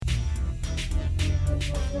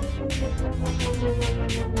Hello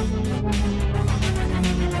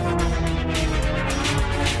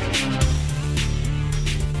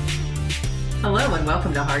and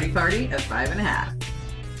welcome to Hardy Party of 5.5.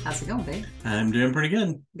 How's it going, babe? I'm doing pretty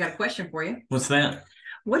good. Got a question for you. What's that?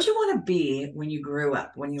 What'd you want to be when you grew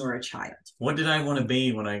up, when you were a child? What did I want to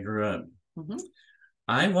be when I grew up?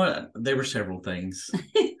 There were several things.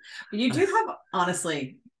 You do have,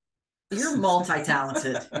 honestly, you're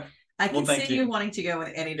multi-talented. I can see you wanting to go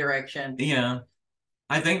in any direction. Yeah.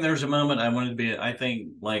 I think there's a moment I wanted to be, I think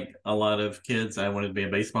like a lot of kids, I wanted to be a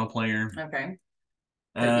baseball player. Okay.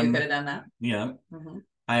 But you could have done that. Yeah.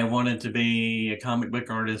 I wanted to be a comic book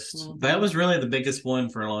artist. That was really the biggest one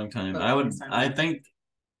for a long time. I think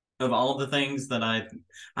of all the things that I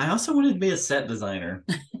also wanted to be a set designer.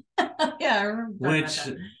 Yeah, I remember. Which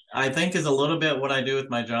I think is a little bit what I do with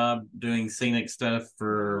my job, doing scenic stuff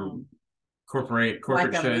for corporate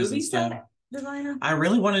like shows and stuff. Designer? I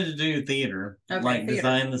really wanted to do theater, like theater.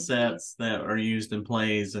 Design the sets that are used in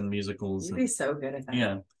plays and musicals. You'd be so good at that.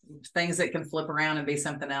 Yeah. Things that can flip around and be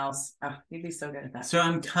something else. Oh, you'd be so good at that. So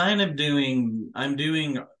I'm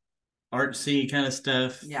doing artsy kind of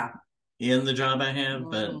stuff. Yeah. In the job I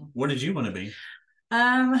have, but what did you want to be?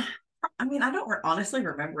 I mean, I don't honestly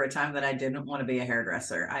remember a time that I didn't want to be a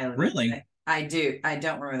hairdresser. I do. I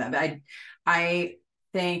don't remember that, but I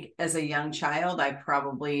think as a young child, I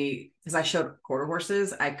probably, because I showed quarter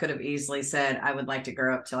horses, I could have easily said I would like to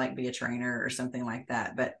grow up to like be a trainer or something like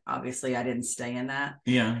that. But obviously I didn't stay in that.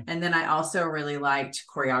 Yeah. And then I also really liked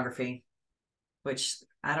choreography, which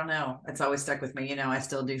I don't know. It's always stuck with me. You know, I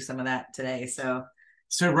still do some of that today. So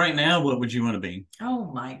right now, what would you want to be?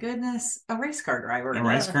 Oh my goodness. A race car driver. A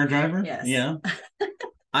race car driver? Yes. Yeah.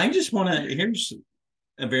 I just want to, here's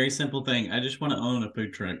a very simple thing. I just want to own a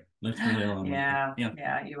food truck. That's really all I want.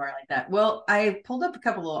 Yeah, you are like that. Well, I pulled up a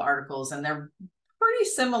couple little articles and they're pretty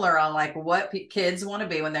similar on like what kids want to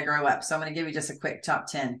be when they grow up. So I'm going to give you just a quick top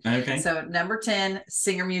 10. Okay. So number 10,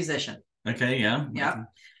 singer musician. Okay, yeah. Yep.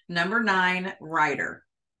 Number 9, writer.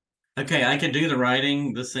 Okay, I could do the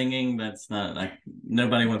writing, the singing. That's not,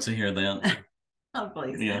 nobody wants to hear that. Oh,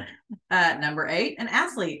 please. Yeah. Number 8, an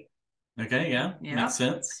athlete. Okay, yeah. Makes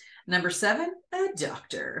sense. Number 7, a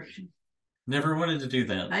doctor. Never wanted to do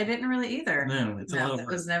that. I didn't really either. No, it's a lot of work.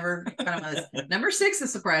 work. It was never kind of Number 6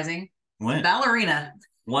 is surprising. What? Ballerina.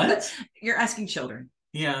 What? You're asking children.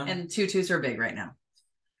 Yeah. And tutus are big right now.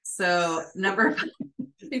 So number.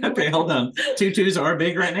 Okay, hold on. Tutus are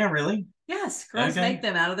big right now, really? Yes, girls make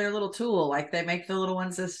them out of their little tool, like they make the little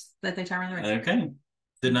ones that they tie around their waist. Okay,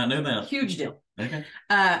 did not know that. Huge deal. Okay.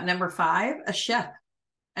 Number 5, a chef,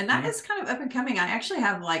 and that is kind of up and coming. I actually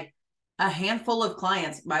have like a handful of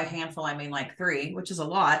clients. By handful, I mean like 3, which is a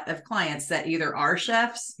lot of clients that either are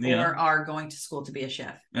chefs or are going to school to be a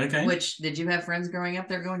chef. Okay. Which, did you have friends growing up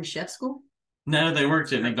there going to chef school? No, they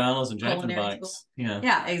worked at McDonald's and Jack in the Box. Yeah.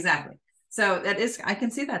 Yeah, exactly. So that is, I can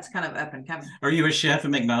see that's kind of up and coming. Are you a chef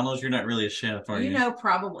at McDonald's? You're not really a chef, are you? You know,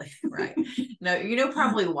 probably, right. No, you know,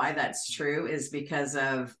 probably why that's true is because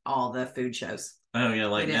of all the food shows. Oh, yeah,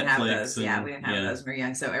 like Netflix. We didn't have those when we were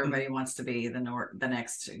young. So everybody wants to be the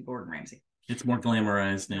next Gordon Ramsay. It's more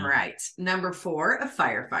glamorized now. Right. Number 4, a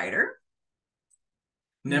firefighter.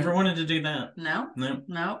 Never wanted to do that. No.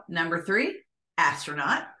 Number 3,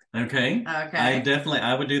 astronaut. Okay.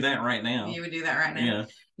 I would do that right now. You would do that right now. Yeah.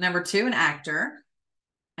 Number 2, an actor.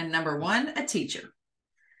 And number 1, a teacher.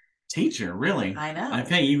 Teacher, really? I know.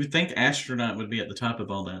 Okay, you would think astronaut would be at the top of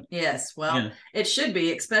all that. Yes, well, it should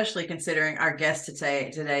be, especially considering our guest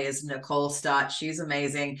today is Nicole Stott. She's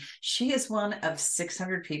amazing. She is one of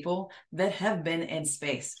 600 people that have been in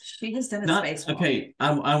space. She has done a spacewalk. Okay,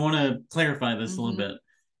 I want to clarify this a little bit.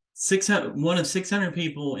 1 of 600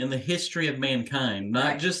 people in the history of mankind,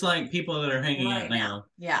 not just like people that are hanging out now.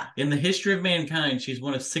 Yeah. In the history of mankind, she's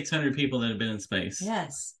one of 600 people that have been in space.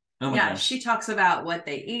 Yes. Oh my gosh. She talks about what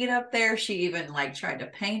they eat up there. She even tried to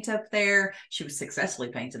paint up there. She was successfully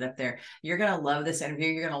painted up there. You're going to love this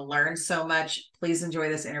interview. You're going to learn so much. Please enjoy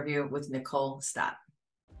this interview with Nicole Stott.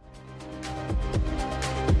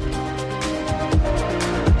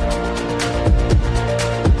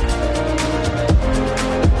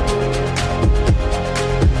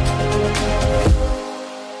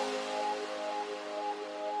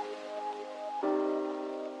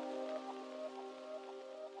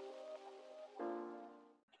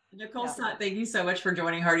 Nicole Stott, thank you so much for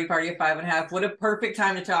joining Hardy Party of Five and a Half. What a perfect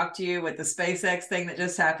time to talk to you with the SpaceX thing that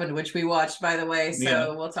just happened, which we watched, by the way.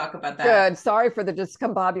 So we'll talk about that. Good. Sorry for the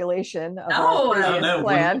discombobulation of our previous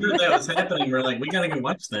plan. When we heard that was happening, we're like, we got to go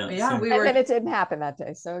watch that. Yeah, we were. And it didn't happen that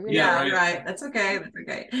day. So right. That's okay. That's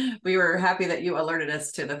okay. We were happy that you alerted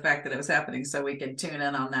us to the fact that it was happening, so we could tune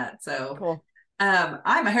in on that. So cool.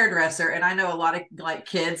 I'm a hairdresser, and I know a lot of like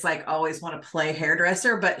kids like always want to play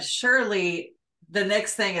hairdresser, but surely the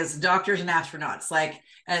next thing is doctors and astronauts, like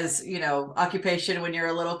as you know, occupation when you're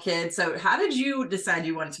a little kid. So how did you decide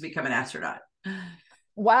you wanted to become an astronaut?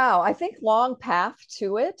 Wow, I think long path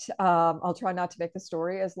to it. I'll try not to make the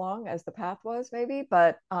story as long as the path was, maybe.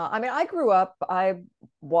 But I mean, I grew up. I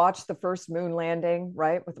watched the first moon landing,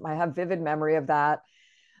 right? I have vivid memory of that,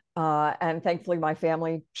 and thankfully, my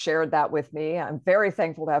family shared that with me. I'm very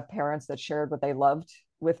thankful to have parents that shared what they loved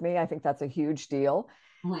with me. I think that's a huge deal.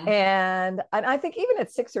 Mm-hmm. And I think even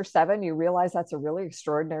at 6 or 7, you realize that's a really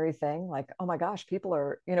extraordinary thing. Like, oh my gosh, people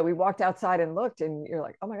are, we walked outside and looked, and you're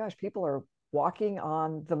like, oh my gosh, people are walking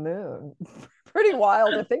on the moon. Pretty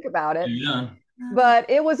wild to think about it. Yeah.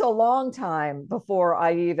 But it was a long time before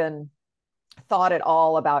I even thought at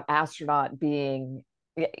all about astronaut being,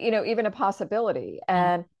 even a possibility.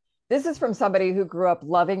 And this is from somebody who grew up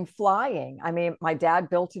loving flying. I mean, my dad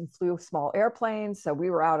built and flew small airplanes. So we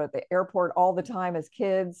were out at the airport all the time as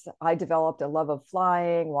kids. I developed a love of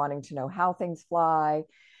flying, wanting to know how things fly.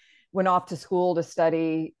 Went off to school to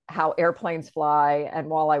study how airplanes fly. And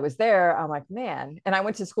while I was there, I'm like, man, and I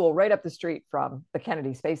went to school right up the street from the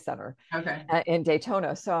Kennedy Space Center in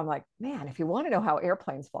Daytona. So I'm like, man, if you want to know how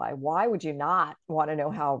airplanes fly, why would you not want to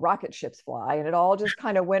know how rocket ships fly? And it all just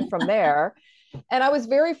kind of went from there. And I was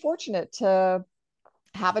very fortunate to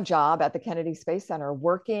have a job at the Kennedy Space Center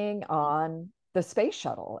working on the space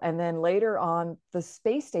shuttle, and then later on the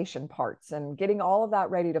space station parts and getting all of that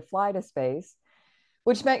ready to fly to space,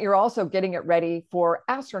 which meant you're also getting it ready for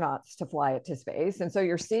astronauts to fly it to space. And so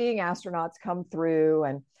you're seeing astronauts come through.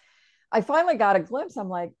 And I finally got a glimpse. I'm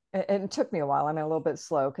like, and it took me a while. I'm a little bit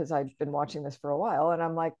slow because I've been watching this for a while. And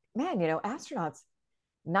I'm like, man, astronauts,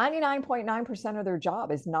 99.9% of their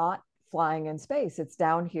job is not flying in space. It's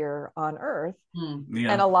down here on Earth.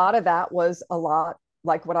 And a lot of that was a lot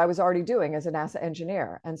like what I was already doing as a NASA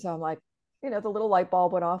engineer. And so I'm like, the little light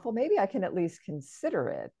bulb went off. Well, maybe I can at least consider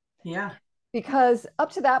it. Yeah. Because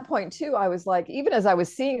up to that point too, I was like, even as I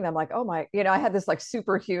was seeing them, like, oh my, I had this like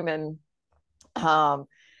superhuman,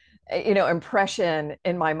 impression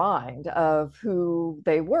in my mind of who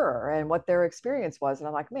they were and what their experience was. And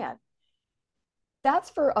I'm like, man,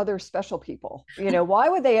 that's for other special people. Why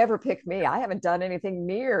would they ever pick me? I haven't done anything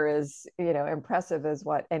near as, impressive as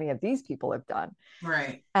what any of these people have done.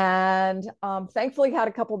 Right. And thankfully had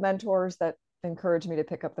a couple mentors that encouraged me to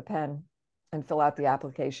pick up the pen and fill out the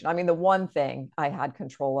application. I mean, the one thing I had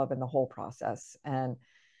control of in the whole process. And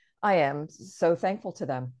I am so thankful to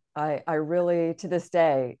them. I really, to this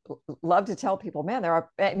day, love to tell people, man, there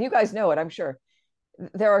are, and you guys know it, I'm sure,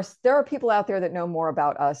 there are people out there that know more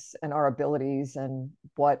about us and our abilities and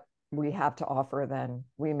what we have to offer than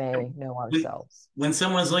we may know ourselves. When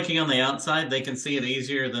someone's looking on the outside, they can see it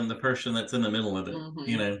easier than the person that's in the middle of it,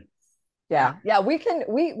 Yeah, we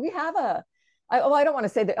have I don't want to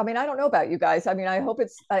say that. I mean, I don't know about you guys. I mean, I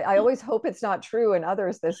always hope it's not true in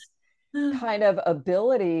others, this kind of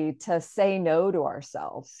ability to say no to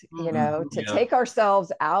ourselves, to take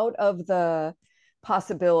ourselves out of the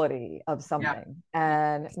possibility of something.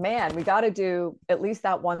 And man, we got to do at least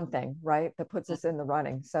that one thing, right? That puts us in the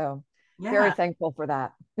running. So very thankful for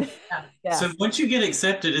that. So once you get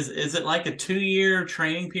accepted, is it like a 2-year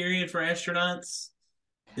training period for astronauts?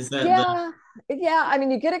 Is that yeah, I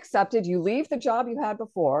mean, you get accepted, you leave the job you had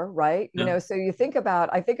before, right? So I think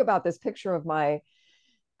about this picture of my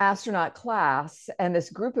astronaut class and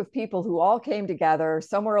this group of people who all came together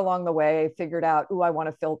somewhere along the way, figured out, I want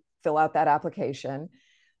to fill out that application,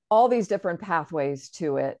 all these different pathways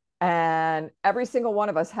to it. And every single one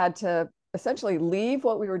of us had to essentially leave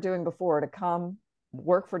what we were doing before to come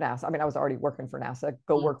work for NASA. I mean, I was already working for NASA,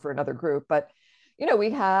 go work for another group, but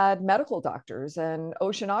we had medical doctors and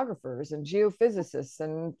oceanographers and geophysicists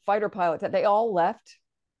and fighter pilots. They all left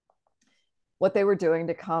what they were doing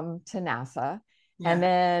to come to NASA. And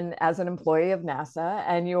then as an employee of NASA,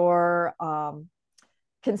 and you're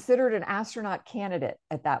considered an astronaut candidate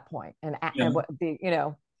at that point. And what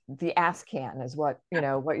the ASCAN is what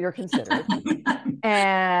you're considered.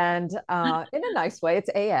 And in a nice way, it's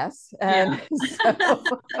AS. And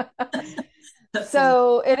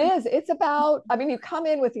so it is. It's about, I mean, you come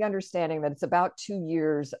in with the understanding that it's about 2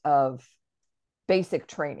 years of basic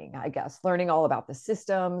training, I guess, learning all about the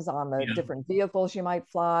systems on the different vehicles you might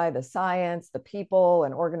fly, the science, the people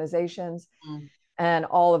and organizations, and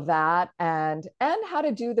all of that, and how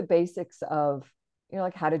to do the basics of,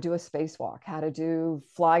 like how to do a spacewalk, how to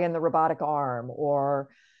fly in the robotic arm, or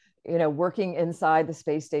working inside the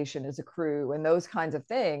space station as a crew, and those kinds of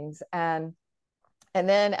things. And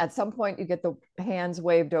then at some point you get the hands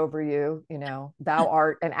waved over you, thou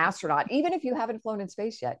art an astronaut, even if you haven't flown in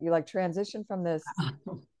space yet. You like transition from this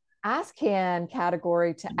ASCAN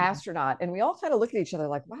category to astronaut. And we all kind of look at each other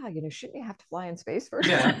like, wow, shouldn't you have to fly in space first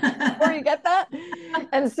before you get that?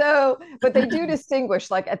 And so, but they do distinguish,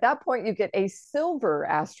 like at that point you get a silver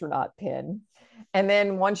astronaut pin. And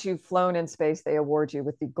then once you've flown in space, they award you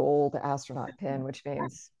with the gold astronaut pin, which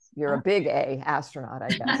means you're a big A astronaut, I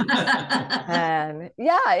guess. And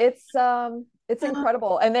yeah, it's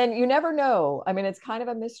incredible. And then you never know. I mean, it's kind of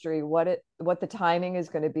a mystery what the timing is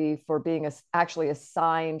going to be for being actually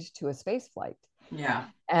assigned to a space flight. Yeah.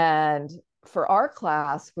 And for our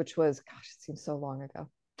class, which was, gosh, it seems so long ago,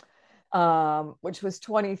 which was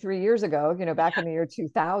 23 years ago, back in the year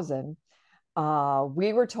 2000,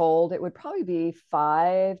 we were told it would probably be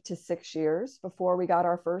 5 to 6 years before we got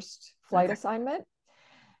our first flight assignment.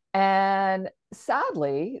 And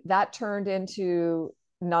sadly, that turned into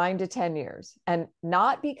 9 to 10 years. And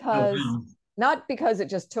not because it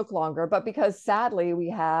just took longer, but because sadly we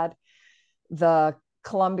had the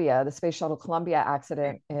Space Shuttle Columbia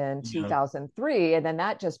accident in 2003. And then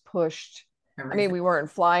that just pushed, we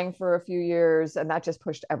weren't flying for a few years, and that just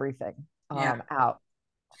pushed everything out.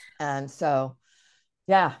 And so,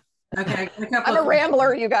 yeah. Okay. I'm a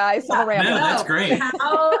rambler, you guys. I'm a rambler. No, that's great.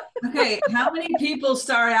 How many people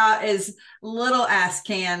start out as little ass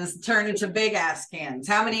cans, turn into big ass cans?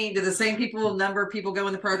 How many do the same number of people go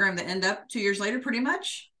in the program that end up 2 years later, pretty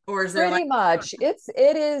much? Or is there pretty much?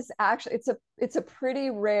 It is actually, it's a pretty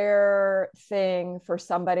rare thing for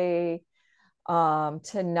somebody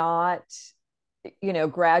to not,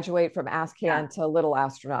 graduate from ASCAN to little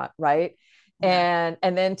astronaut, right? And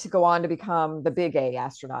then to go on to become the big A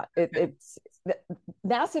astronaut. It's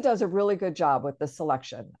NASA does a really good job with the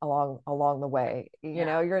selection along the way.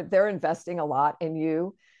 They're investing a lot in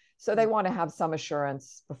you, so they want to have some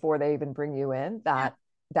assurance before they even bring you in that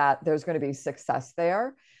there's going to be success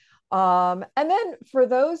there. And then for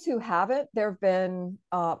those who haven't, there have been,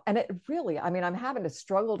 and it really, I'm having to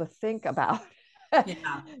struggle to think about.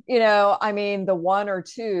 The one or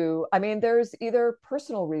two, there's either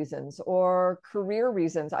personal reasons or career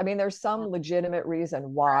reasons. There's some legitimate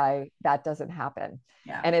reason why that doesn't happen.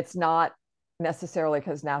 And it's not necessarily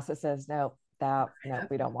because NASA says, no,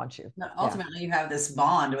 we don't want you. No, ultimately, you have this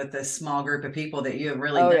bond with this small group of people that you have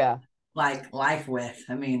really like life with.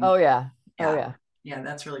 Yeah,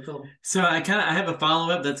 that's really cool. So I have a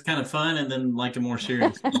follow-up that's kind of fun, and then like a more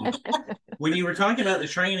serious one. When you were talking about the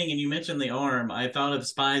training and you mentioned the arm, I thought of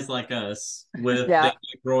Spies Like Us with Dan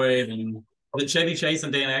Aykroyd and the Chevy Chase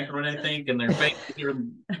and Dan Aykroyd, I think, and their faces are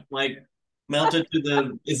like melted to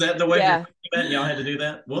the. Is that the way you're thinking about it? Y'all had to do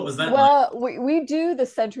that? What was that? Well, we do the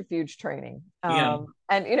centrifuge training,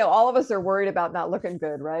 and all of us are worried about not looking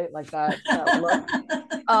good, right? Like that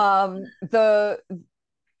look.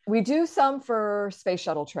 We do some for space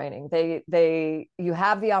shuttle training. You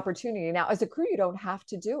have the opportunity. Now, as a crew, you don't have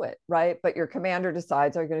to do it, right? But your commander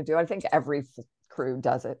decides, are you going to do it? I think every crew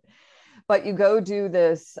does it. But you go do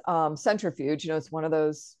this centrifuge. It's one of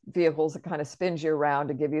those vehicles that kind of spins you around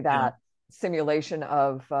to give you that simulation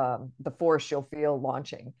of the force you'll feel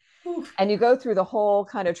launching. Oof. And you go through the whole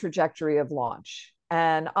kind of trajectory of launch.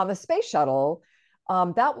 And on the space shuttle,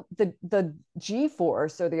 the G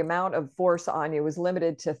force, or the amount of force on you, is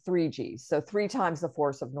limited to 3 Gs, so 3 times the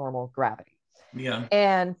force of normal gravity. Yeah.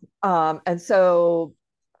 And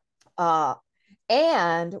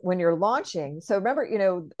when you're launching, so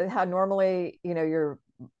remember, how normally, you're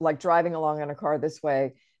like driving along in a car this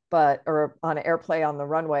way, or on an airplane on the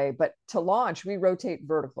runway, but to launch, we rotate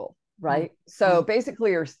vertical, right? Mm-hmm. So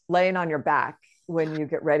basically you're laying on your back when you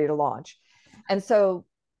get ready to launch. And so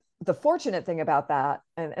the fortunate thing about that,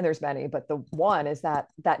 and there's many, but the one is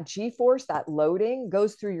that G-force, that loading,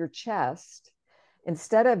 goes through your chest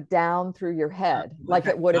instead of down through your head, like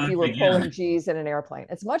it would if you were pulling G's in an airplane.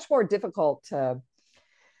 It's much more difficult to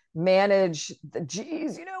manage the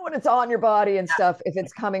G's, when it's on your body and stuff, if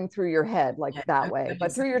it's coming through your head that way.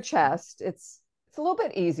 But through your chest, it's a little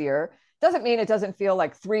bit easier. Doesn't mean it doesn't feel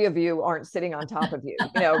like 3 of you aren't sitting on top of you,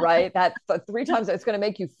 right? That 3 times, it's going to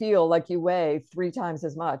make you feel like you weigh 3 times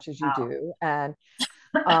as much as you do. And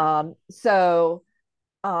so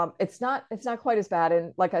it's not quite as bad.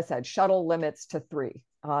 And like I said, shuttle limits to 3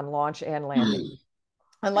 on launch and landing,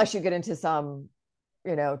 unless you get into some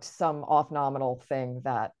to some off nominal thing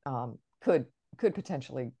that could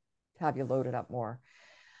potentially have you loaded up more.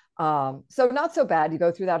 So not so bad. You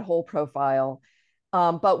go through that whole profile.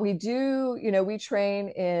 But we do, we train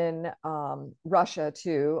in Russia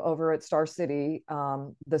too, over at Star City.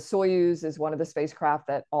 The Soyuz is one of the spacecraft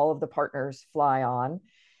that all of the partners fly on.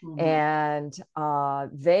 And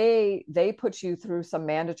they put you through some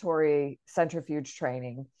mandatory centrifuge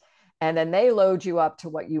training. And then they load you up to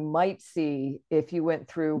what you might see if you went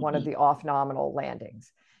through one of the off nominal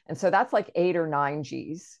landings. And so that's like 8 or 9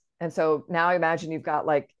 Gs. And so now imagine you've got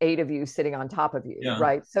like 8 of you sitting on top of you,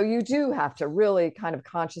 right? So you do have to really kind of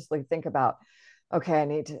consciously think about, okay,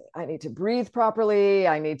 I need to breathe properly.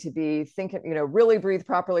 I need to be thinking, really breathe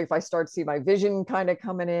properly if I start to see my vision kind of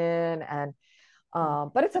coming in. And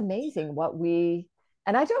but it's amazing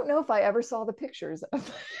and I don't know if I ever saw the pictures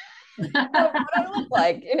of what I look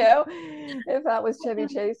like, if that was Chevy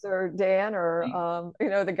Chase or Dan or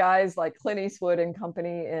the guys like Clint Eastwood and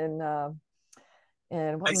company and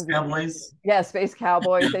what Space Cowboys. Yeah, Space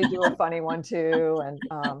Cowboys. They do a funny one too. And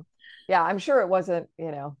yeah, I'm sure it wasn't,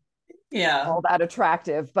 all that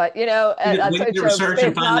attractive, but that's a joke.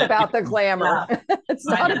 It's not about the glamour. Yeah. It's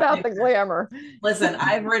not about the glamour. Listen,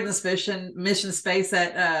 I've ridden Mission Space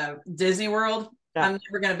at Disney World. Yeah. I'm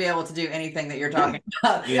never going to be able to do anything that you're talking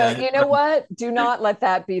about. Yeah. So, you know what? Do not let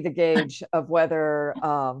that be the gauge of whether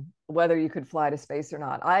you could fly to space or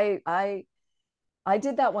not. I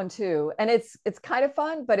did that one too, and it's kind of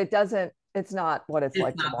fun, but it's not what it's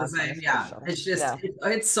like. Not the same. Yeah. It's just,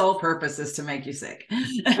 its sole purpose is to make you sick.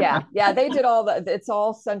 Yeah. They did it's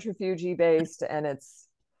all centrifuge based, and it's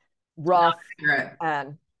rough.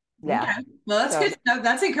 And yeah. Okay. Well, that's good. No,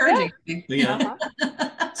 that's encouraging. Yeah.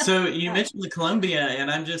 So you mentioned the Columbia,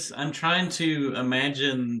 and I'm trying to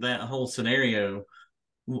imagine that whole scenario.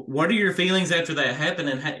 What are your feelings after that happened?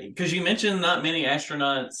 And because you mentioned not many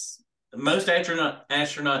astronauts, most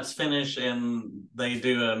astronauts finish and they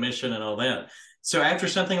do a mission and all that. So after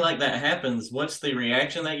something like that happens, what's the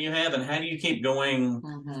reaction that you have, and how do you keep going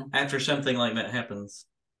after something like that happens?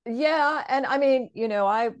 Yeah, and I mean,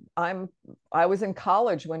 I was in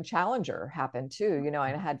college when Challenger happened too.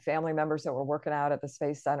 I had family members that were working out at the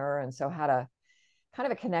Space Center, and so had a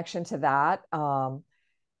kind of a connection to that. Then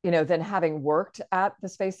having worked at the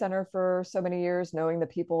Space Center for so many years, knowing the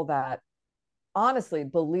people that honestly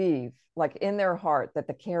believe, like in their heart, that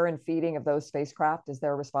the care and feeding of those spacecraft is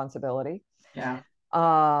their responsibility. Yeah.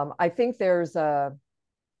 I think it's a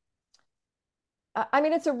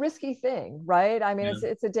risky thing, right? I mean,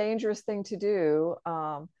 it's a dangerous thing to do.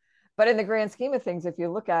 But in the grand scheme of things, if you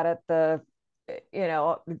look at it,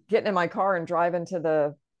 getting in my car and driving to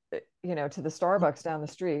the Starbucks down the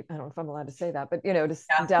street, I don't know if I'm allowed to say that, but down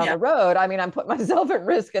the road, I mean, I'm putting myself at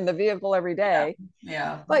risk in the vehicle every day.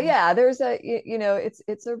 Yeah. But yeah, there's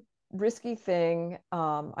it's a risky thing.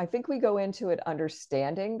 I think we go into it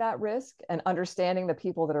understanding that risk and understanding the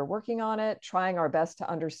people that are working on it, trying our best to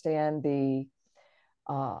understand the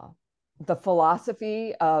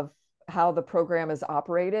philosophy of how the program is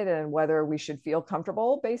operated and whether we should feel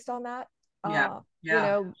comfortable based on that.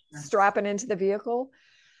 Strapping into the vehicle.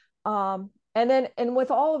 And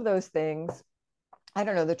with all of those things, I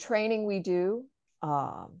don't know, the training we do,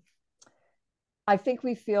 I think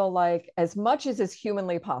we feel like as much as is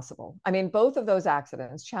humanly possible. I mean, both of those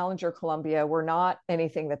accidents, Challenger, Columbia, were not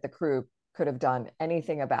anything that the crew could have done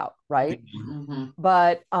anything about, right?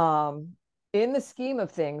 But in the scheme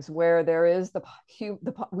of things, where there is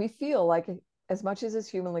we feel like as much as is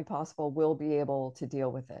humanly possible, we'll be able to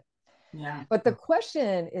deal with it. Yeah. But the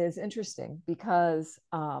question is interesting because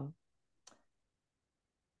for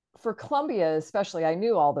Columbia, especially, I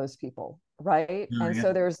knew all those people, right?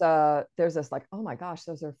 So there's this like, oh my gosh,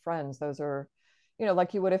 those are friends. Those are,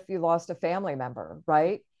 like you would if you lost a family member,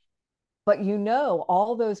 right? But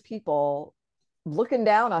all those people looking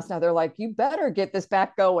down us now, they're like, you better get this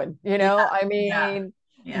back going. I mean,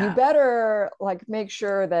 you better like make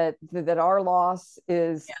sure that our loss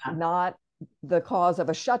is not the cause of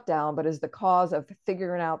a shutdown, but is the cause of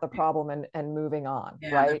figuring out the problem and moving on,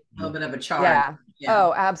 right? A little bit of a charge.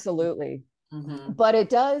 Oh, absolutely. But it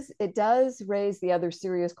does raise the other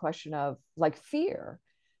serious question of like fear,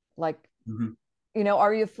 like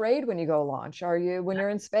are you afraid when you go launch? Are you, when you're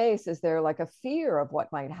in space, is there like a fear of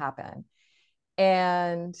what might happen?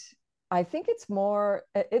 And I think it's more,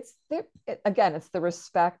 it's the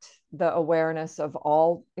respect, the awareness of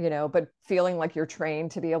all, but feeling like you're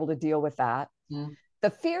trained to be able to deal with that. The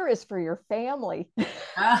fear is for your family.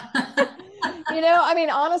 I mean,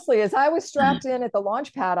 honestly, as I was strapped in at the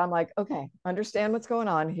launch pad, I'm like, okay, understand what's going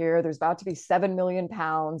on here. There's about to be 7 million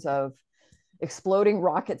pounds of, exploding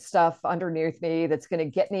rocket stuff underneath me that's going to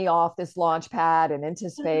get me off this launch pad and into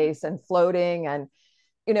space and floating, and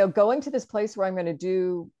going to this place where I'm going to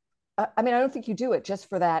do. I mean, I don't think you do it just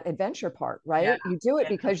for that adventure part, right? Yeah. You do it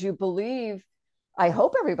because you believe. I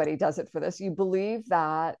hope everybody does it for this. You believe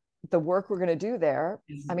that the work we're going to do there,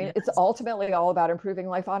 I mean, it's ultimately all about improving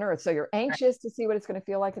life on Earth. So you're anxious to see what it's going to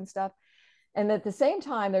feel like and stuff. And at the same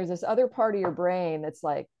time, there's this other part of your brain that's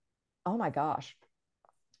like, oh my gosh,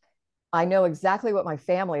 I know exactly what my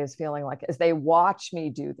family is feeling like as they watch me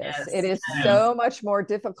do this. It is so much more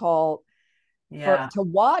difficult to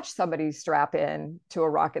watch somebody strap in to a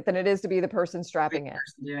rocket than it is to be the person strapping in,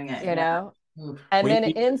 doing it, and then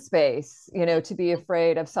in space, to be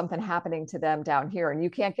afraid of something happening to them down here, and you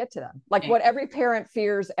can't get to them. Like what every parent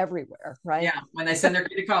fears everywhere, right? Yeah, when they send their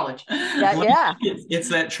kid to college. It's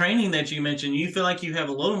that training that you mentioned. You feel like you have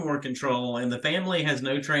a little more control, and the family has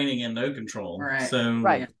no training and no control. Right. So,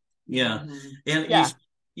 yeah. And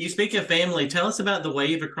you speak of family. Tell us about the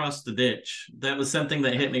wave across the ditch. That was something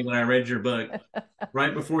that hit me when I read your book.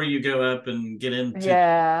 Right before you go up and get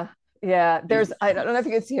into. There's, I don't know if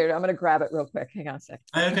you can see it. I'm going to grab it real quick. Hang on a sec.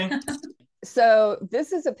 Okay. So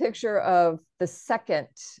this is a picture of the second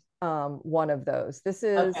one of those. This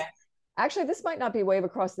is actually, this might not be wave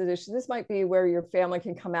across the ditch. This might be where your family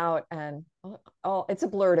can come out, and it's a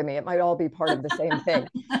blur to me. It might all be part of the same thing.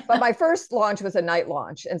 But my first launch was a night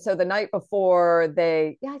launch. And so the night before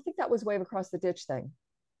I think that was wave across the ditch thing.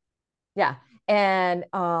 Yeah. And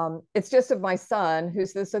it's just of my son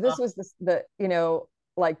so this was the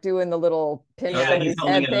like doing the little pinch somebody's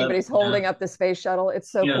head thing, but he's holding up the space shuttle.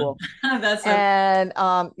 It's so cool. That's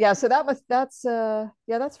so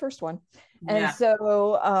that's first one. And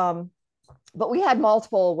so but we had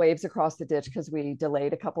multiple waves across the ditch because we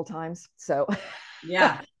delayed a couple times. So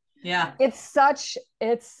it's such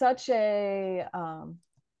a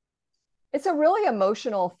really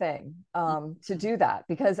emotional thing to do that,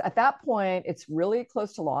 because at that point it's really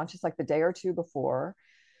close to launch. It's like the day or two before.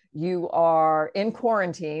 You are in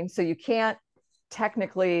quarantine, so you can't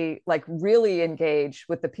technically like really engage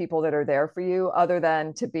with the people that are there for you, other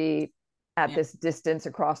than to be at this distance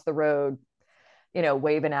across the road,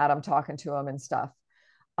 waving at them, talking to them and stuff.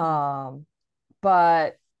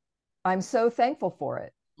 But I'm so thankful for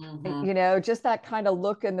it. Just that kind of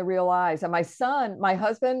look in the real eyes. And my son, my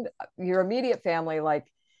husband, your immediate family,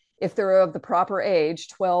 like if they're of the proper age,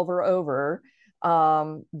 12 or over,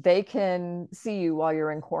 they can see you while you're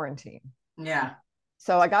in quarantine.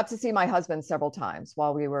 So I got to see my husband several times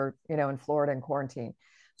while we were, in Florida in quarantine,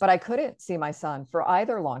 but I couldn't see my son for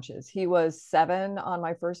either launches. He was 7 on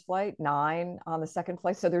my first flight, 9 on the second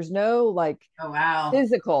flight. So there's no like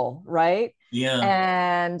physical, right?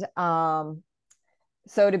 And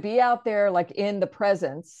so to be out there like in the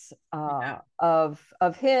presence of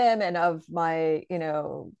him and of my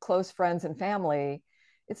close friends and family,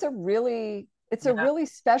 it's a really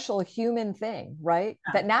special human thing, right?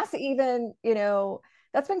 That NASA even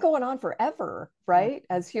that's been going on forever, right?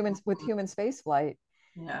 As humans with human space flight.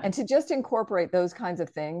 And to just incorporate those kinds of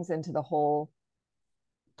things into the whole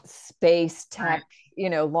space tech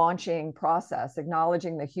launching process,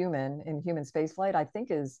 acknowledging the human in human space flight, I think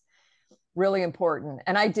is really important.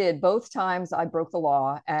 And I did both times. I broke the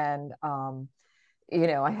law, and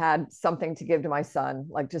I had something to give to my son,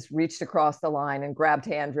 like just reached across the line and grabbed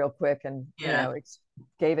hand real quick and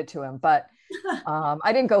gave it to him. But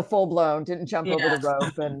I didn't go full blown, didn't jump over the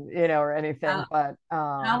rope and or anything. But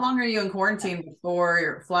how long are you in quarantine before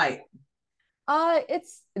your flight?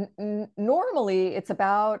 It's normally it's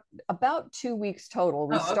about 2 weeks total.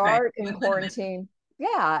 We start in quarantine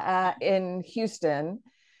in Houston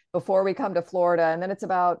before we come to Florida, and then it's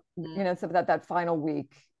about it's about that final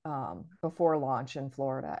week before launch in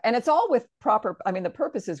Florida. And it's all with proper, I mean, the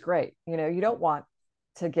purpose is great. You don't want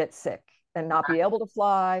to get sick and not be able to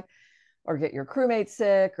fly, or get your crewmate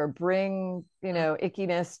sick, or bring,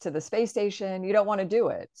 ickiness to the space station. You don't want to do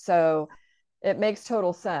it. So it makes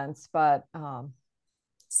total sense. But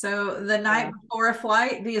so the night before a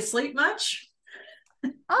flight, do you sleep much?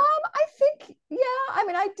 I think, I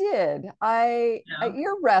mean, I did.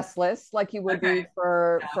 You're restless like you would be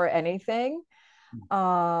for anything.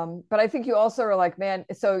 But I think you also are like, man,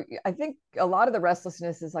 so I think a lot of the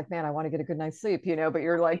restlessness is like, man, I want to get a good night's sleep, but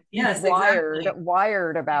you're like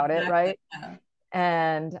wired about it, right?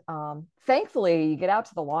 And thankfully you get out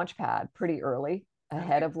to the launch pad pretty early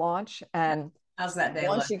ahead of launch. And how's that day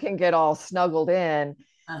once you can get all snuggled in,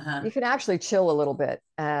 you can actually chill a little bit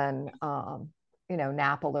and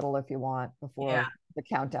nap a little if you want before the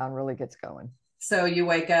countdown really gets going. So you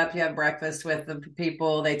wake up, you have breakfast with the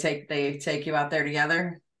people, they take you out there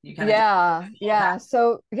together? You kind of yeah.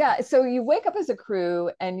 So you wake up as a crew,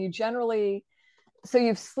 and you generally, so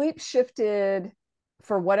you've sleep shifted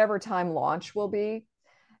for whatever time launch will be.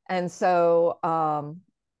 And so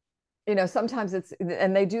sometimes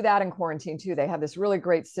and they do that in quarantine too. They have this really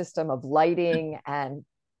great system of lighting and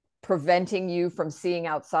preventing you from seeing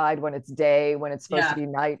outside when it's day, when it's supposed to be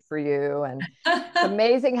night for you. And it's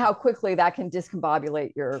amazing how quickly that can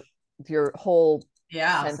discombobulate your whole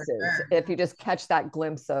senses, sure. if you just catch that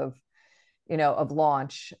glimpse of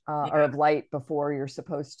launch or of light before you're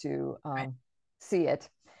supposed to see it.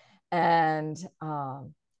 And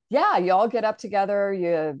you all get up together,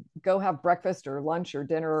 you go have breakfast or lunch or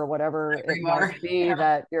dinner or whatever it might be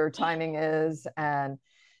that your timing is. And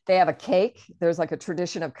they have a cake. There's like a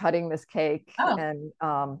tradition of cutting this cake and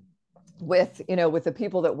with the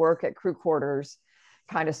people that work at crew quarters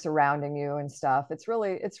kind of surrounding you and stuff. It's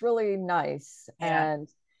really nice. And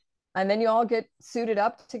then you all get suited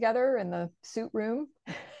up together in the suit room.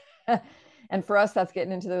 And for us, that's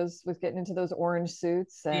getting into those orange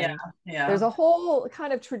suits. And there's a whole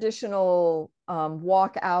kind of traditional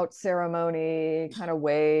walk-out ceremony, kind of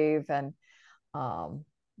wave. And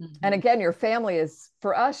again, your family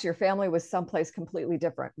was someplace completely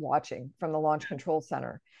different, watching from the Launch Control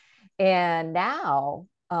Center. And now,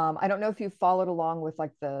 I don't know if you followed along with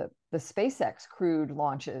like the SpaceX crewed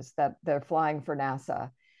launches that they're flying for NASA.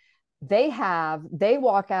 They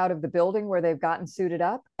walk out of the building where they've gotten suited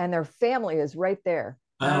up, and their family is right there.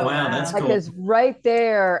 Oh, wow, that's cool. Is right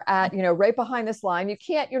there at, right behind this line.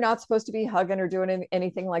 You're not supposed to be hugging or doing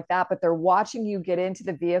anything like that, but they're watching you get into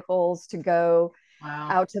the vehicles to go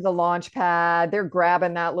out to the launch pad. They're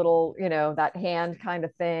grabbing that little, that hand kind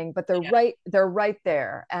of thing, but they're right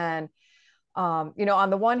there. And on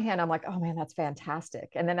the one hand, I'm like, oh man, that's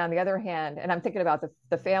fantastic. And then on the other hand, and I'm thinking about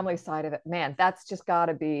the family side of it, man, that's just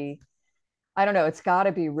gotta be, I don't know, it's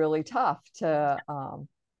gotta be really tough to,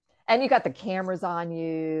 and you got the cameras on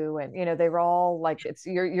you, and they were all like,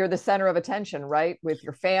 you're the center of attention, right, with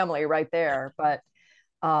your family right there. But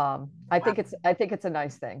I think it's a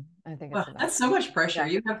nice thing. That's so much pressure.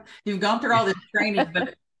 You've gone through all this training,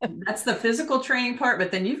 but that's the physical training part.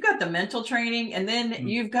 But then you've got the mental training, and then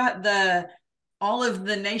you've got all of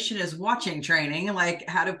the nation is watching training, like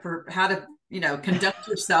how to conduct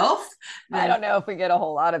yourself. I don't know if we get a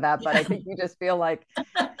whole lot of that, but I think you just feel like,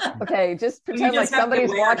 okay, just pretend like somebody's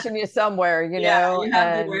watching you somewhere, you have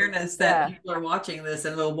the awareness that people are watching this,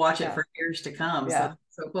 and they'll watch it for years to come.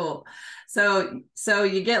 So cool. So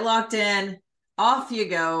you get locked in, off you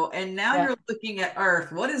go, and now you're looking at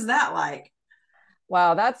Earth. What is that like?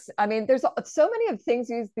 Wow, there's so many of things.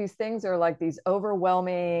 These things are like these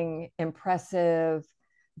overwhelming, impressive,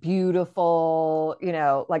 beautiful,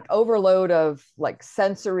 like overload of like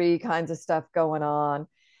sensory kinds of stuff going on.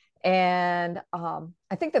 And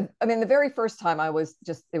I think the very first time it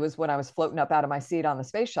was when I was floating up out of my seat on the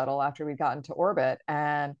space shuttle after we got into orbit.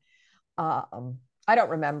 And I don't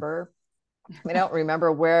remember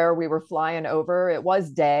where we were flying over. It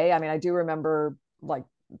was day. I mean, I do remember like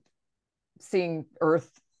seeing Earth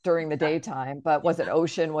during the daytime, but was it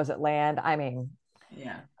ocean? Was it land? I mean,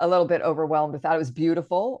 a little bit overwhelmed with that. It was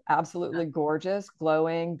beautiful, absolutely gorgeous,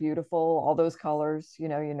 glowing, beautiful, all those colors,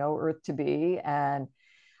 Earth to be. And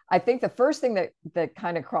I think the first thing that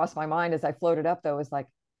kind of crossed my mind as I floated up, though, was like,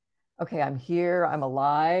 okay, I'm here, I'm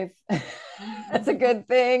alive. That's a good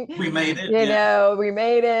thing. We made it. We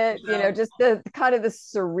made it. Just the kind of the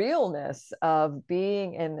surrealness of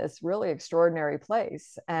being in this really extraordinary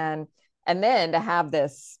place, and then to have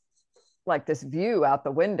this view out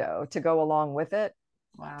the window to go along with it.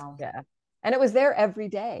 Wow. Yeah. And it was there every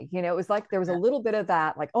day. It was like there was a little bit of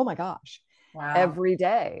that, like, oh my gosh, every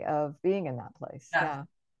day of being in that place. Yeah.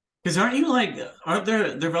 Because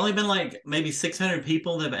there've only been like maybe 600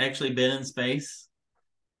 people that have actually been in space.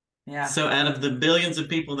 Yeah. So out of the billions of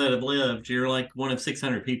people that have lived, you're like one of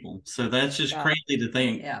 600 people. So that's just crazy to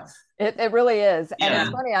think. Yeah. It really is. And it's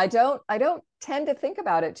funny, I don't tend to think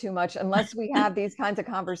about it too much unless we have these kinds of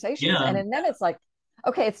conversations. And then it's like,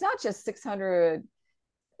 okay, it's not just 600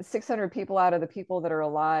 people out of the people that are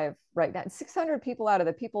alive right now. 600 people out of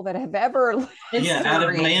the people that have ever lived. Out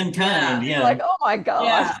of mankind. Yeah. Like, oh my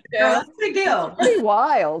gosh. That's a big deal. It's pretty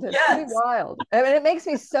wild. It's pretty wild. I mean, it makes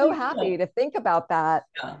me so happy to think about that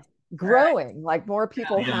growing, like more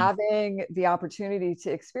people having the opportunity to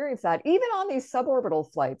experience that, even on these suborbital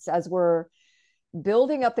flights, as we're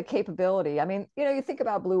building up the capability. I mean, you think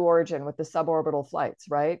about Blue Origin with the suborbital flights,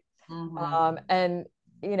 right? Mm-hmm. And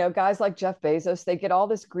guys like Jeff Bezos, they get all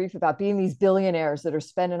this grief about being these billionaires that are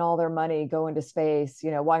spending all their money going to space.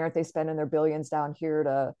 Why aren't they spending their billions down here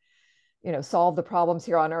to solve the problems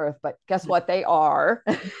here on Earth, but guess what? They are.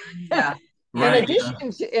 Yeah.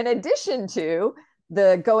 In addition to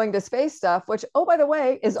the going to space stuff, which, oh, by the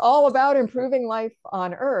way, is all about improving life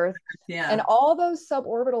on Earth. Yeah. And all those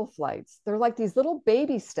suborbital flights, they're like these little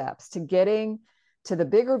baby steps to getting to the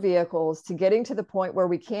bigger vehicles, to getting to the point where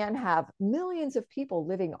we can have millions of people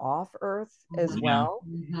living off Earth as well,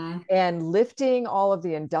 and lifting all of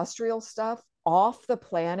the industrial stuff off the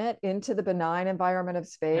planet into the benign environment of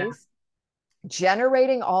space,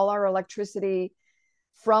 generating all our electricity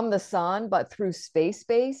from the sun, but through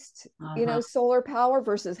space-based, solar power,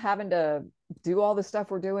 versus having to do all the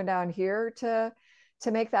stuff we're doing down here to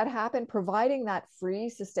make that happen, providing that free,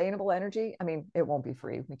 sustainable energy. I mean, it won't be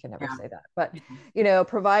free. We can never say that, but,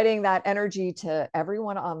 providing that energy to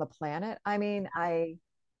everyone on the planet. I mean, I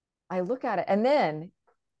look at it, and then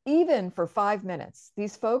even for 5 minutes,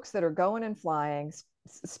 these folks that are going and flying,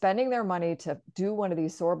 spending their money to do one of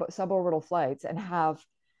these suborbital flights and have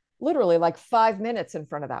literally like 5 minutes in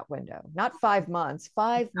front of that window, not 5 months,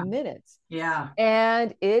 5 minutes. Yeah.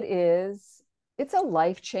 And it's a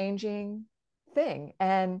life-changing thing.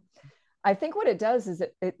 And I think what it does is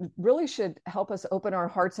it really should help us open our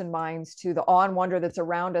hearts and minds to the awe and wonder that's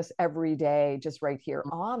around us every day, just right here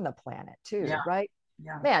on the planet too, right?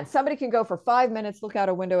 Yeah. Man, somebody can go for 5 minutes, look out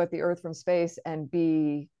a window at the Earth from space and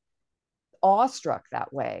be awestruck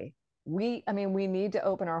that way. We need to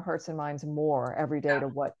open our hearts and minds more every day to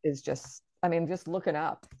what is just looking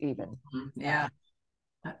up even. Yeah.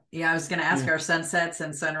 I was going to ask, are sunsets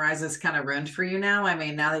and sunrises kind of ruined for you now? I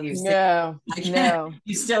mean, now that you've no,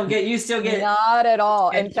 you still get not at all.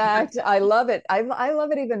 In fact, I love it. I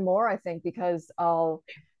love it even more, I think, because I'll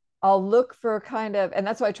look for kind of, and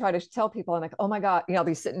that's why I try to tell people, I'm like, oh my God, I'll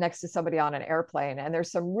be sitting next to somebody on an airplane and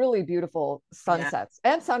there's some really beautiful sunsets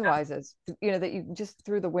and sunrises, that you just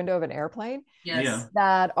through the window of an airplane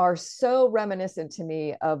that are so reminiscent to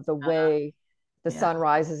me of the way the sun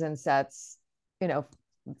rises and sets,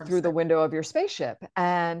 through the window of your spaceship.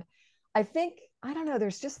 And I think, I don't know,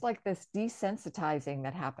 there's just like this desensitizing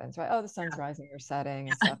that happens, right? Oh, the sun's rising or setting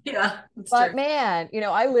and stuff. But true. Man,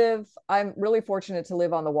 I'm really fortunate to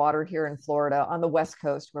live on the water here in Florida on the West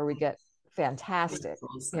Coast, where we get fantastic,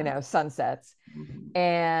 sunsets.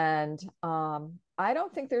 And I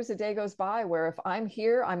don't think there's a day goes by where if I'm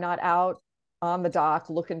here, I'm not out on the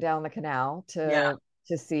dock looking down the canal to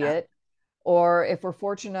see it. Or if we're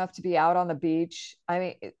fortunate enough to be out on the beach, I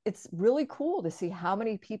mean, it's really cool to see how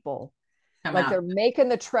many people they're making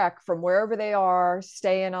the trek from wherever they are,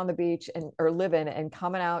 staying on the beach or living, and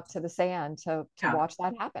coming out to the sand to watch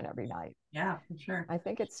that happen every night. Yeah, for sure. I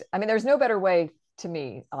think there's no better way to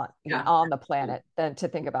me on the planet than to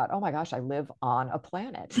think about, oh my gosh, I live on a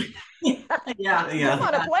planet. Live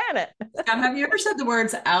on a planet. Scott, have you ever said the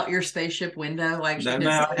words "out your spaceship window"? Like,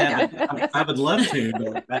 no, I would love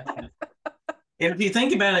to. If you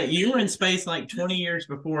think about it, you were in space like 20 years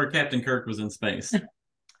before Captain Kirk was in space.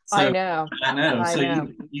 So, I know. So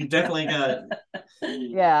you definitely got.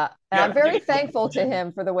 Yeah. And I'm very thankful to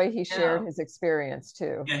him for the way he shared his experience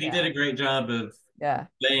too. Yeah, he did a great job of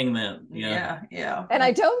saying that. Yeah. And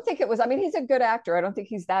I don't think it was, he's a good actor. I don't think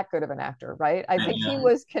he's that good of an actor, right? I think he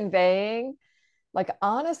was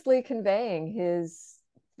honestly conveying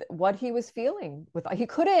what he was feeling he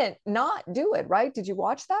couldn't not do it, right? Did you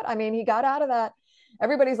watch that? I mean, he got out of that.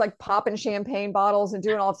 Everybody's like popping champagne bottles and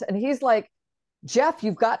doing all this, and he's like, Jeff,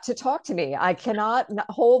 you've got to talk to me. I cannot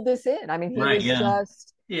hold this in. I mean, he was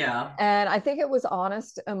just and I think it was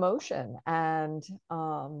honest emotion and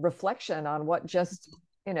reflection on what he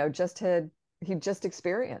just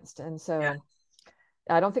experienced. And so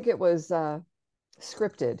I don't think it was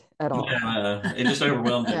scripted at all. It just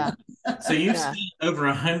overwhelmed him. So you've spent over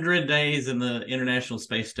 100 days in the International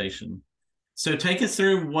Space Station. So take us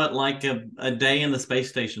through what like a day in the space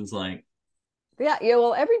station's like.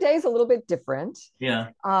 Well, every day is a little bit different.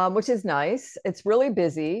 Which is nice. It's really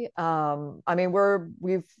busy. Our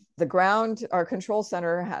control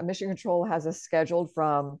center, Mission Control, has us scheduled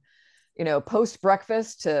from, post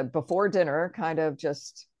breakfast to before dinner, kind of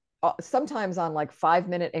just sometimes on like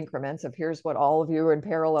 5-minute increments of here's what all of you in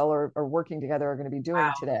parallel or working together are going to be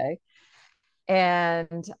doing today.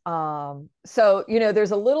 And so,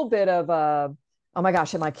 there's a little bit of a, oh my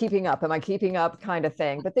gosh, am I keeping up kind of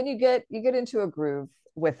thing. But then you get into a groove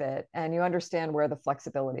with it and you understand where the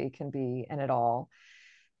flexibility can be in it all.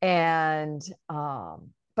 And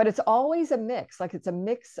but it's always a mix. Like, it's a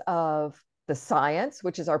mix of the science,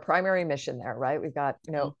 which is our primary mission there, right? We've got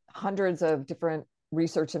hundreds of different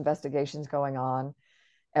research investigations going on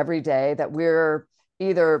every day that we're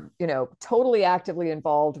either, totally actively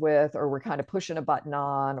involved with, or we're kind of pushing a button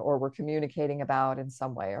on, or we're communicating about in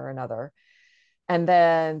some way or another. And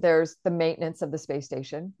then there's the maintenance of the space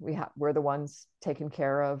station. We're the ones taking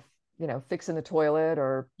care of, fixing the toilet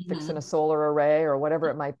or fixing a solar array or whatever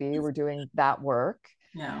it might be. We're doing that work.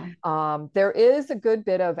 Yeah. There is a good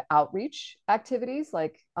bit of outreach activities,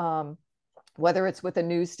 like whether it's with a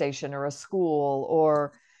news station or a school,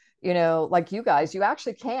 or, like you guys, you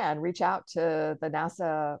actually can reach out to the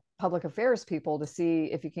NASA public affairs people to see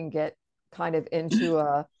if you can get kind of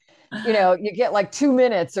into you get like 2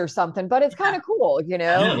 minutes or something, but it's kind of cool,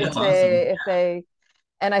 Yeah, if that's awesome. if they,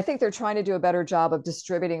 and I think they're trying to do a better job of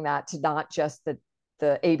distributing that to not just the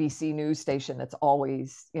ABC news station that's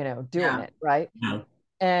always, doing it, right? Yeah.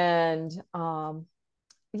 And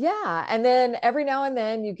yeah, and then every now and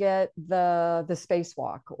then you get the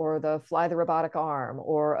spacewalk, or the fly the robotic arm,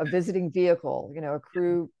 or a visiting vehicle,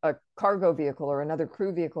 a cargo vehicle or another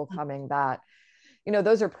crew vehicle coming, that,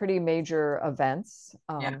 those are pretty major events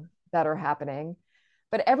that are happening.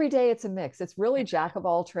 But every day it's a mix. It's really jack of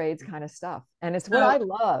all trades kind of stuff. And it's what I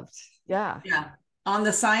loved. Yeah. Yeah. On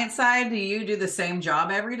the science side, do you do the same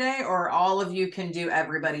job every day, or all of you can do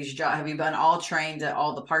everybody's job? Have you been all trained at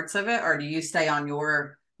all the parts of it, or do you stay on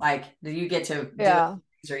your, like, do you get to do it, or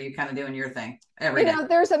are you kind of doing your thing every day?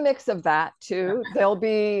 There's a mix of that too. Okay. There'll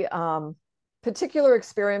be particular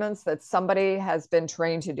experiments that somebody has been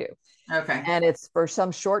trained to do. Okay. And it's for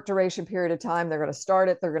some short duration period of time. They're going to start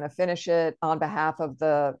it, they're going to finish it on behalf of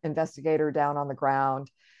the investigator down on the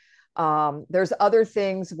ground. There's other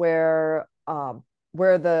things where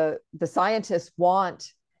the scientists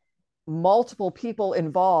want multiple people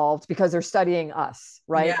involved because they're studying us,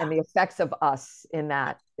 right? Yeah. And the effects of us in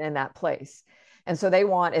that place. And so they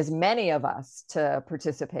want as many of us to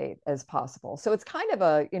participate as possible. So it's kind of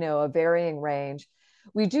a varying range.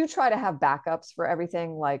 We do try to have backups for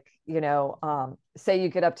everything. Like, say you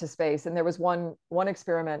get up to space, and there was one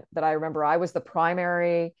experiment that I remember I was the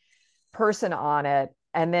primary person on it.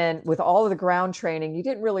 And then with all of the ground training, you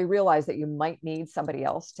didn't really realize that you might need somebody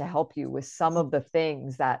else to help you with some of the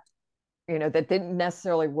things that, that didn't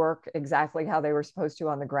necessarily work exactly how they were supposed to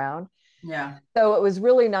on the ground. Yeah. So it was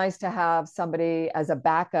really nice to have somebody as a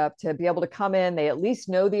backup to be able to come in. They at least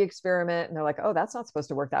know the experiment, and they're like, oh, that's not supposed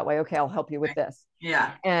to work that way. Okay, I'll help you with this.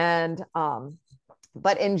 Yeah. And,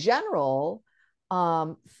 but in general,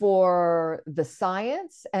 for the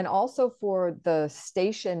science and also for the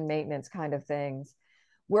station maintenance kind of things,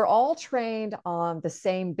 we're all trained on the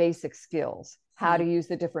same basic skills, how to use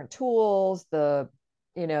the different tools, the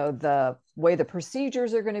way the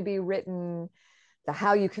procedures are going to be written,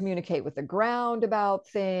 how you communicate with the ground about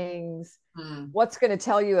things, what's going to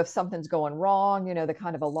tell you if something's going wrong, the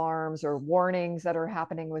kind of alarms or warnings that are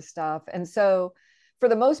happening with stuff. And so for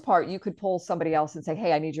the most part, you could pull somebody else and say,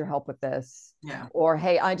 hey, I need your help with this. Yeah. Or,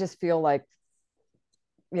 hey, I just feel like,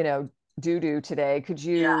 doo-doo today. Could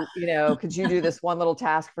you, could you do this one little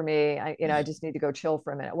task for me? I just need to go chill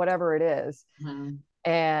for a minute, whatever it is.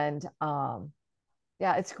 And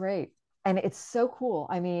yeah, it's great. And it's so cool.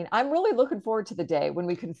 I mean, I'm really looking forward to the day when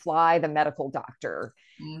we can fly the medical doctor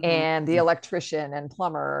and the electrician and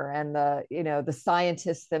plumber and the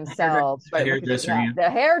scientists themselves. The hairdresser.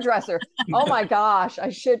 The hairdresser. Oh my gosh.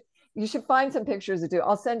 You should find some pictures of doing.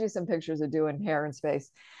 I'll send you some pictures of doing hair in space.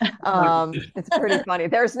 It's pretty funny.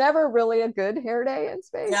 There's never really a good hair day in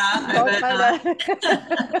space. Yeah,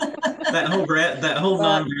 that whole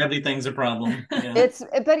non-gravity thing's a problem. Yeah.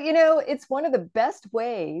 It's one of the best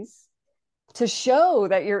ways to show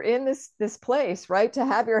that you're in this place, right? To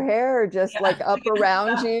have your hair just like up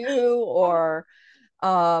around you, or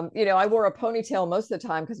I wore a ponytail most of the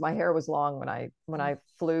time because my hair was long when I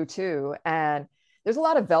flew too. And there's a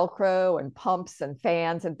lot of Velcro and pumps and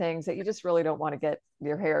fans and things that you just really don't want to get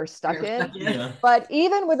your hair stuck in. Yeah. But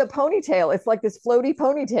even with a ponytail, it's like this floaty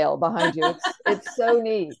ponytail behind you. It's so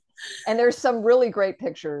neat. And there's some really great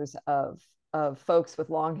pictures of folks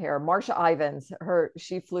with long hair. Marsha Ivins,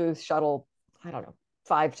 she flew shuttle, I don't know,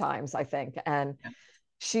 5 times, I think. And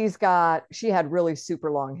she had really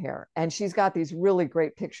super long hair, and she's got these really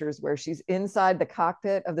great pictures where she's inside the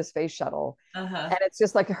cockpit of the space shuttle, and it's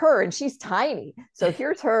just like her, and she's tiny. So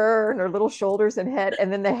here's her and her little shoulders and head,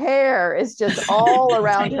 and then the hair is just all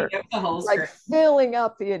around her, like filling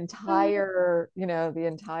up the entire,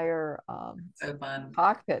 so fun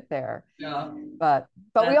cockpit there. Yeah. But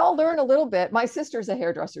we all learn a little bit. My sister's a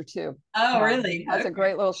hairdresser too. Oh, really? Has a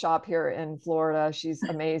great little shop here in Florida. She's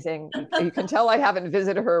amazing. You can tell I haven't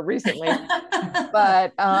visited her recently,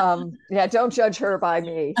 but don't judge her by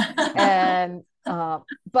me. And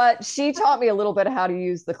But she taught me a little bit how to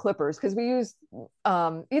use the clippers because we used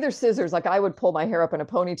either scissors, like I would pull my hair up in a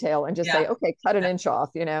ponytail and just say, okay, cut an inch off,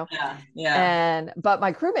 but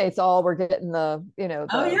my crewmates all were getting oh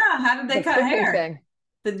yeah, how did they cut hair? Thing.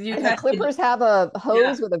 The clippers have a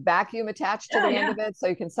hose with a vacuum attached to the end of it, so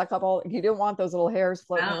you can suck up all. You don't want those little hairs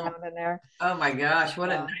floating around in there. Oh my gosh,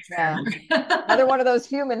 what a nightmare! Another one of those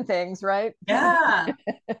human things, right? Yeah.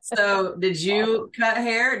 So, did you cut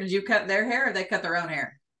hair? Did you cut their hair, or they cut their own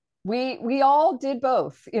hair? We all did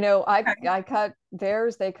both. I cut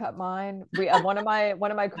theirs, they cut mine. We one of my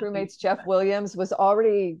crewmates, Jeff Williams, was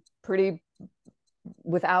already pretty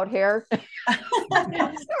without hair. I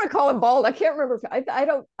don't call him bald. I can't remember. I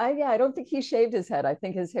don't think he shaved his head. I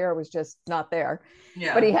think his hair was just not there.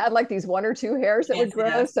 Yeah. But he had like these 1 or 2 hairs that would grow.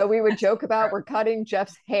 Yeah. So we would joke about we're cutting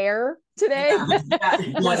Jeff's hair today.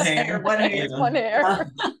 Yeah. One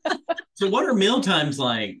hair. So what are meal times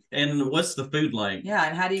like, and what's the food like? Yeah,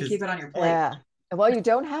 and how do you keep it on your plate? Yeah. Well, you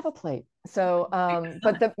don't have a plate. So,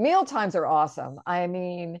 but the meal times are awesome. I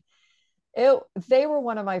mean, they were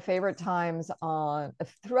one of my favorite times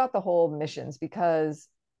throughout the whole missions, because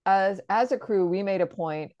as a crew, we made a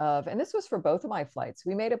point of, and this was for both of my flights,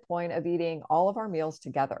 we made a point of eating all of our meals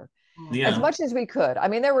together as much as we could. I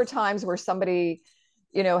mean, there were times where somebody,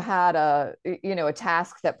 had a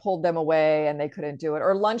task that pulled them away and they couldn't do it,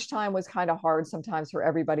 or lunchtime was kind of hard sometimes for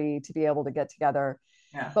everybody to be able to get together.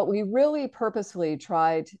 Yeah. But we really purposefully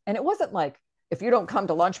tried, and it wasn't like, if you don't come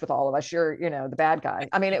to lunch with all of us, you're, the bad guy.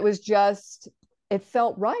 I mean, it was just, it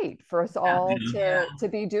felt right for us all to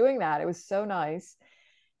be doing that. It was so nice.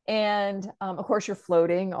 And of course, you're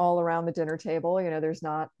floating all around the dinner table. You're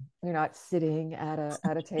not sitting at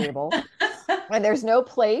a table, and there's no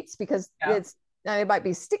plates because it might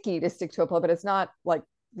be sticky to stick to a plate, but it's not like,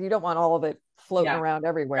 you don't want all of it floating around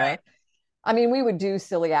everywhere. Right. I mean, we would do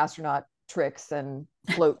silly astronaut tricks and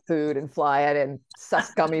float food and fly it and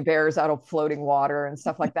suck gummy bears out of floating water and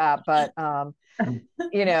stuff like that. But, for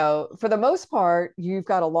the most part, you've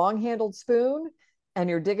got a long handled spoon and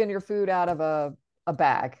you're digging your food out of a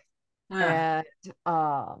bag. And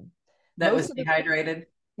that was dehydrated.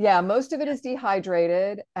 Most of it is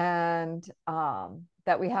dehydrated, and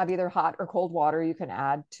that we have either hot or cold water you can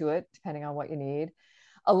add to it depending on what you need.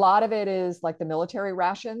 A lot of it is like the military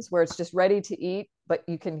rations where it's just ready to eat, but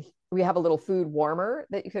we have a little food warmer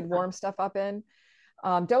that you could warm stuff up in.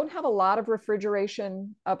 Don't have a lot of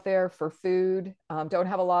refrigeration up there for food. Don't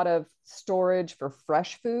have a lot of storage for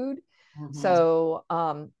fresh food. Mm-hmm. So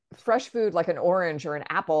fresh food like an orange or an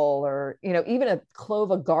apple, or even a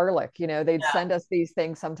clove of garlic, they'd send us these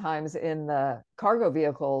things sometimes in the cargo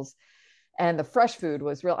vehicles, and the fresh food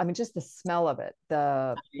was real. I mean, just the smell of it,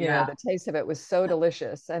 the taste of it was so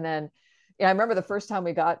delicious. And then I remember the first time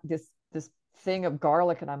we got this thing of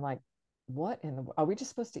garlic, and I'm like, what are we just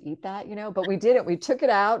supposed to eat that? But we didn't. We took it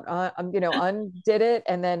out, undid it,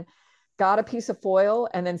 and then got a piece of foil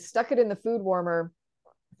and then stuck it in the food warmer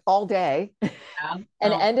all day and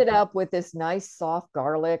ended up with this nice soft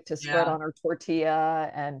garlic to spread on our tortilla.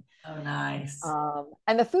 And nice.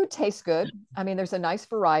 And the food tastes good. I mean, there's a nice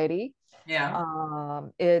variety.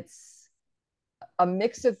 It's a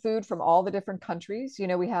mix of food from all the different countries.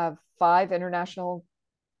 We have 5 international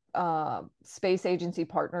space agency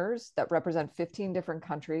partners that represent 15 different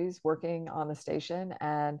countries working on the station,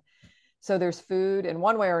 and so there's food in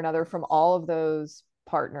one way or another from all of those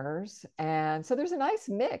partners, and so there's a nice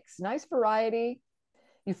mix, nice variety.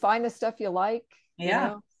 You find the stuff you like.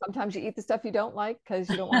 Sometimes you eat the stuff you don't like because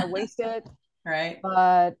you don't want to waste it. Right.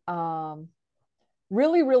 But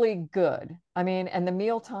really, really good. I mean, and the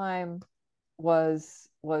mealtime was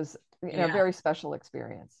a very special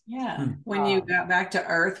experience. When you got back to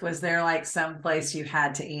Earth, was there like some place you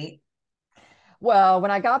had to eat? Well, when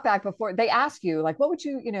I got back, before they ask you like, what would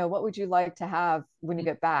you like to have when you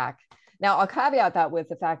get back? Now, I'll caveat that with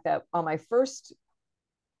the fact that on my first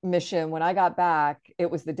mission, when I got back, it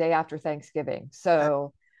was the day after Thanksgiving.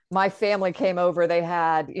 So my family came over. They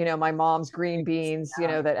had, my mom's green beans,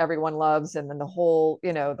 that everyone loves, and then the whole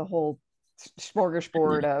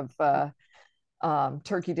smorgasbord of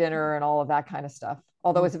turkey dinner and all of that kind of stuff.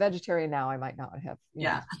 Although as a vegetarian now, I might not have.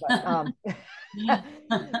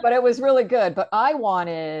 But it was really good. But I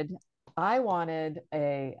wanted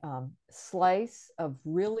a slice of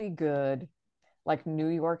really good, like New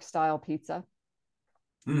York style pizza.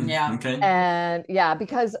 Okay. And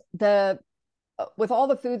because with all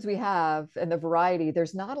the foods we have and the variety,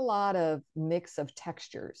 there's not a lot of mix of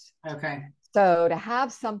textures. Okay. So to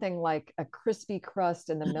have something like a crispy crust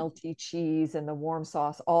and the melty cheese and the warm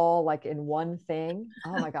sauce all like in one thing,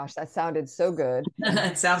 oh my gosh, that sounded so good.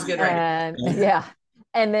 It sounds good, right? And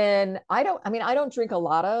And then I don't drink a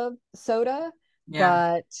lot of soda,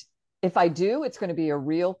 Yeah. but if I do, it's going to be a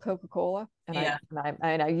real Coca-Cola. Yeah.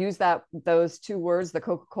 And I use those two words, the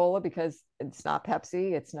Coca-Cola, because it's not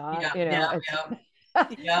Pepsi. It's not, Yeah. Yeah. it's Yeah.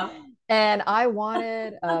 Yeah. and I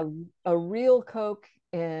wanted a real Coke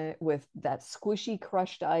with that squishy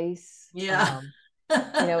crushed ice, Yeah.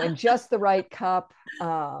 in just the right cup,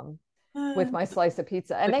 with my slice of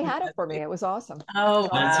pizza. And they had it for me. It was awesome. Oh,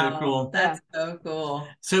 That's so wow. cool. Yeah. That's so cool.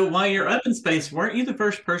 So while you're up in space, weren't you the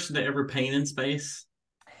first person to ever paint in space?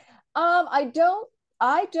 I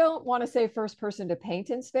don't want to say first person to paint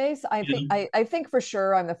in space. I think Yeah. I think for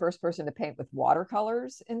sure I'm the first person to paint with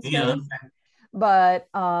watercolors in Yeah. space. But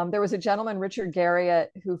there was a gentleman, Richard Garriott,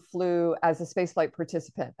 who flew as a spaceflight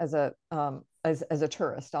participant, as a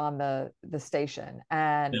tourist on the station,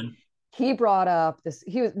 and Yeah. he brought up this.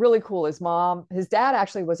 He was really cool. His dad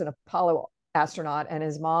actually was an Apollo astronaut, and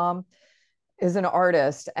his mom is an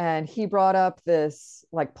artist, and he brought up this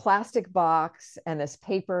like plastic box and this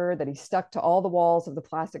paper that he stuck to all the walls of the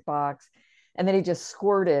plastic box, and then he just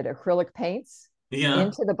squirted acrylic paints Yeah.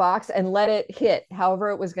 into the box and let it hit however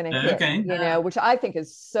it was going to hit, Okay. which I think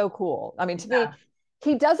is so cool. I mean, to me, Yeah.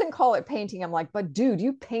 he doesn't call it painting. I'm like, but dude,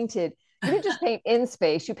 you didn't just paint in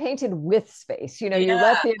space, you painted with space. You let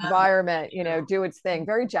Yeah. the environment, do its thing.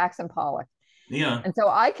 Very Jackson Pollock. Yeah. And so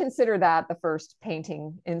I consider that the first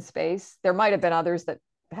painting in space. There might have been others that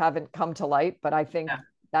haven't come to light, but I think Yeah.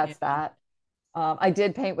 that's Yeah. that. I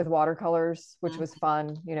did paint with watercolors, which was Mhm.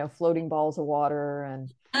 fun, floating balls of water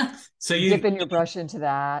and So you, dipping your brush into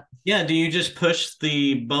that. yeah, do you just push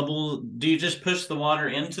the bubble? Do you just push the water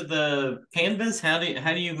into the canvas? How do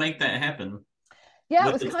you make that happen Yeah,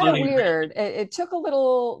 it with was the kind of floating paint? weird. It took a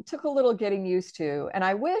little getting used to. And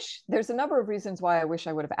I wish there's a number of reasons why I wish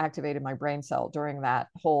I would have activated my brain cell during that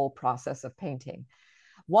whole process of painting.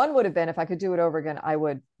 One would have been if I could do it over again, I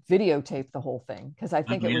would videotape the whole thing because I Oh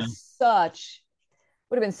think it yeah, was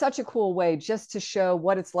would have been such a cool way just to show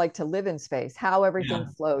what it's like to live in space, how everything yeah,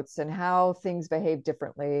 floats and how things behave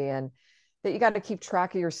differently, and that you got to keep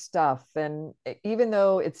track of your stuff. And even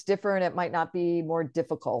though it's different, it might not be more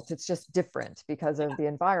difficult. It's just different because of the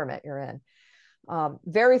environment you're in.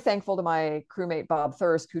 Very thankful to my crewmate Bob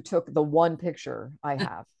Thirsk, who took the one picture I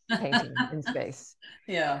have painting in space.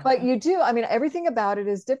 Yeah. But I mean, everything about it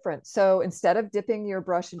is different. So instead of dipping your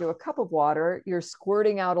brush into a cup of water, you're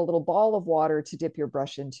squirting out a little ball of water to dip your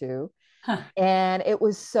brush into. Huh. And it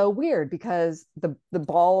was so weird because the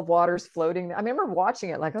ball of water is floating. I remember watching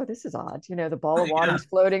it like, oh, this is odd. The ball of water yeah, is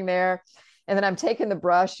floating there. And then I'm taking the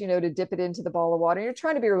brush, to dip it into the ball of water. And you're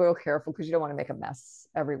trying to be real careful because you don't want to make a mess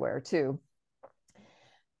everywhere too.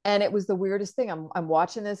 And it was the weirdest thing. I'm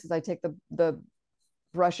watching this as I take the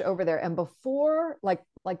brush over there, and before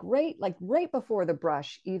right before the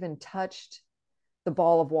brush even touched the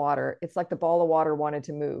ball of water, it's like the ball of water wanted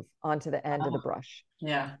to move onto the end of the Oh, brush.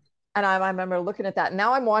 yeah. And I remember looking at that.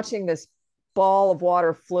 Now I'm watching this ball of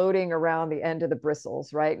water floating around the end of the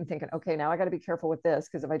bristles, right, and thinking, okay, now I got to be careful with this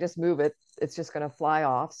because if I just move it, it's just going to fly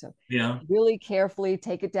off. So yeah. really carefully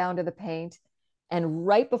take it down to the paint, and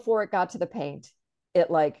right before it got to the paint,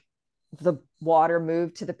 it like the water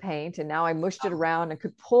moved to the paint, and now I mushed it Oh, around and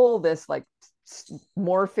could pull this like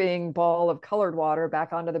morphing ball of colored water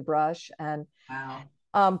back onto the brush. And wow.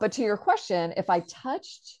 but to your question, if I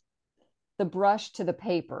touched the brush to the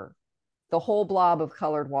paper, the whole blob of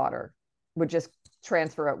colored water would just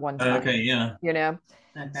transfer at one time, Okay, yeah, you know?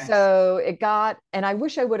 Okay. So and I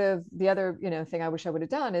wish I would have, the other, thing I wish I would have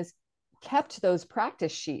done is kept those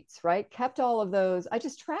practice sheets, right? Kept all of those. I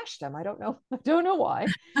just trashed them. I don't know. I don't know why.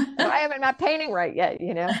 I haven't not painting right yet.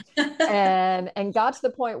 And got to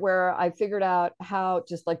the point where I figured out how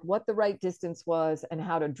just like what the right distance was and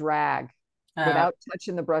how to drag Uh, without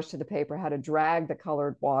touching the brush to the paper, how to drag the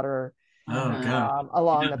colored water oh uh-huh. gosh,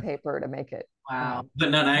 along yeah, the paper to make it Wow.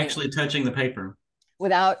 but not paint actually touching the paper.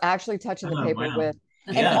 without actually touching the Oh paper wow,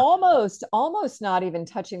 and yeah, almost not even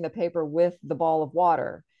touching the paper with the ball of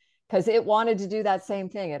water, because it wanted to do that same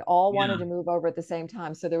thing. It all wanted yeah. to move over at the same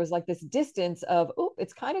time. So there was like this distance of, oh,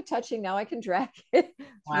 it's kind of touching. Now I can drag it. It's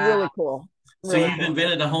Wow. really cool. So Really you've cool.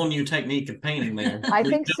 invented a whole new technique of painting there. I You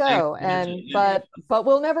think don't actually so. touch it, And yeah. but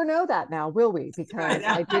we'll never know that now, will we? Because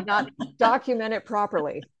I did not document it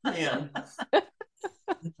properly. Yeah.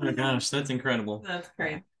 Oh gosh, that's incredible. That's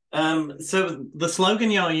great. So the slogan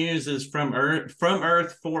y'all use is from Earth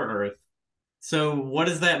for Earth. So what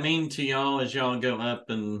does that mean to y'all as y'all go up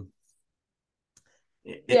and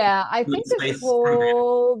Yeah, I the think this space program?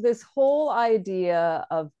 whole this whole idea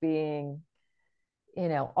of being,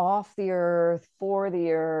 off the earth, for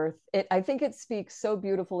the earth, I think it speaks so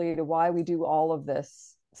beautifully to why we do all of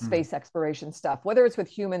this space exploration stuff, whether it's with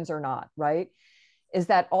humans or not, right? Is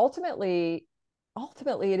that ultimately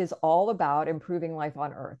it is all about improving life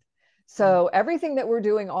on Earth. So everything that we're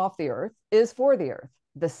doing off the Earth is for the Earth.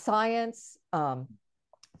 The science, the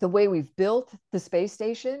way we've built the space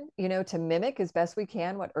station, to mimic as best we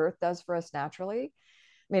can what Earth does for us naturally.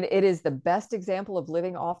 I mean, it is the best example of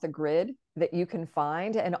living off the grid that you can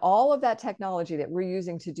find. And all of that technology that we're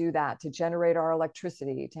using to do that, to generate our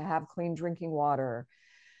electricity, to have clean drinking water,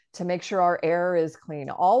 to make sure our air is clean,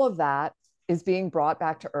 all of that is being brought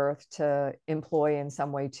back to Earth to employ in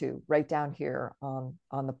some way too, right down here on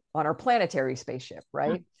our planetary spaceship,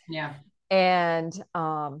 right? Yeah. And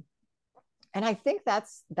I think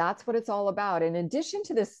that's what it's all about. In addition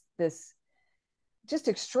to this just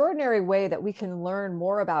extraordinary way that we can learn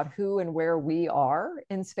more about who and where we are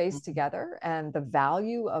in space together, and the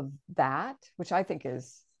value of that, which I think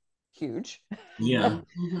is huge. Yeah.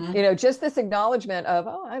 Just this acknowledgement of,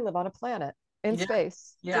 oh, I live on a planet in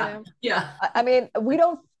space. Yeah. Yeah. I mean,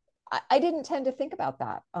 I didn't tend to think about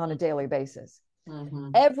that on a daily basis.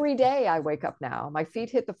 Every day I wake up now, my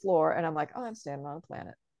feet hit the floor and I'm like, oh, I'm standing on a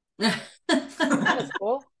planet. That's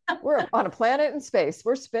cool. We're on a planet in space.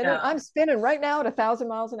 We're spinning. I'm spinning right now at 1,000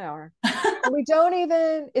 miles an hour. And we don't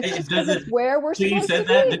even, it's just because it's where we're supposed to be. You said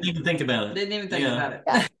that, didn't even think about it. Didn't even think about it.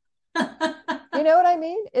 You know what I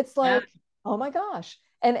mean? It's like, oh my gosh.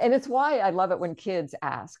 And it's why I love it when kids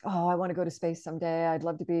ask, oh, I want to go to space someday. I'd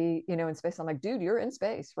love to be, in space. I'm like, dude, you're in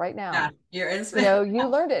space right now. Yeah, you're in space. You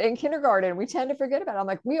learned it in kindergarten. We tend to forget about it. I'm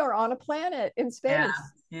like, we are on a planet in space.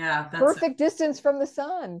 Yeah. Perfect distance from the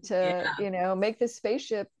sun to, make this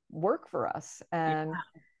spaceship work for us. And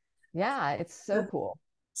it's so cool.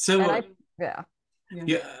 So I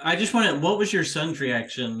just wanted, what was your son's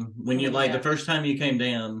reaction when you the first time you came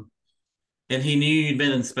down and he knew you'd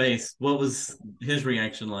been in space? What was his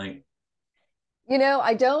reaction like?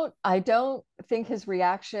 I don't think his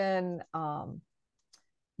reaction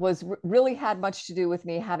really had much to do with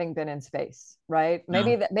me having been in space, right?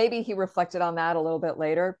 Maybe he reflected on that a little bit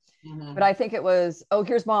later, but I think it was, oh,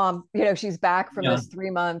 here's mom, she's back from this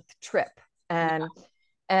 3-month trip.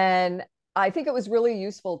 And I think it was really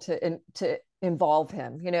useful to involve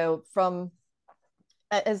him, from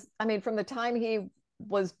the time he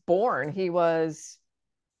was born, he was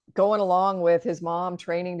going along with his mom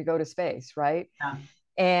training to go to space, right?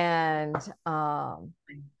 And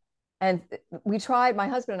we tried, my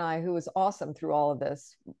husband and I, who was awesome through all of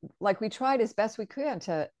this, we tried as best we could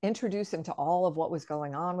to introduce him to all of what was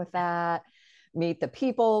going on with that, meet the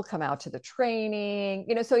people, come out to the training,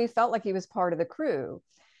 so he felt like he was part of the crew.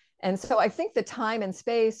 And so I think the time and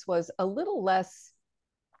space was a little less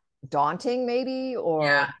daunting maybe,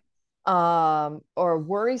 or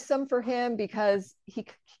worrisome for him, because he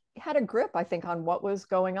had a grip, I think, on what was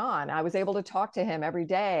going on. I was able to talk to him every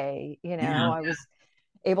day. I was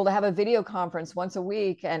able to have a video conference once a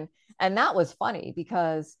week. And that was funny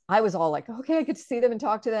because I was all like, okay, I get to see them and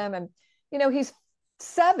talk to them. And, he's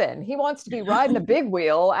 7. He wants to be riding the big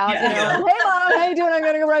wheel out, hey mom, how you doing? I'm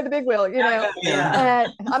going to go ride the big wheel, and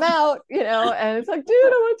I'm out, and it's like, dude, I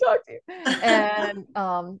want to talk to you.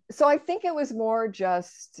 And so I think it was more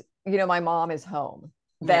just, my mom is home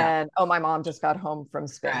than, oh, my mom just got home from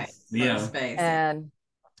space. Space. And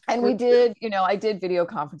we did, I did video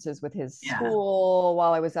conferences with his school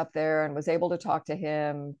while I was up there and was able to talk to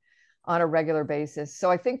him on a regular basis. So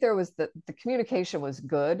I think there was the communication was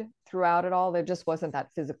good throughout it all. There just wasn't that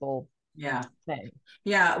physical thing.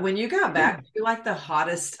 Yeah. When you got back, you like the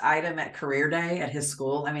hottest item at career day at his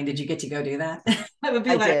school? I mean, did you get to go do that? I would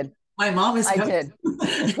be did. My mom is I did.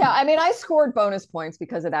 I scored bonus points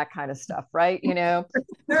because of that kind of stuff, right?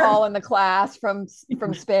 Calling the class from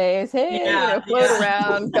space, hey, float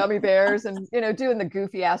around gummy bears and doing the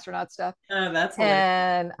goofy astronaut stuff. That's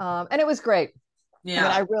hilarious. And it was great. Yeah.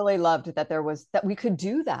 I really loved that we could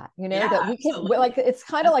do that, that we can, it's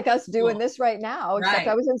kind of like us doing this right now, except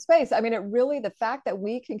I was in space. I mean, the fact that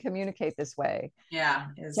we can communicate this way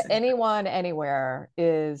to anyone, anywhere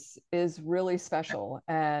is really special.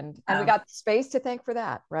 And we got space to thank for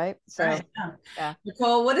that. Right. So,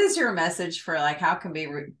 Nicole, what is your message for how can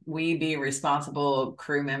we be responsible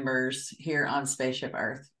crew members here on Spaceship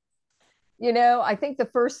Earth? I think the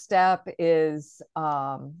first step is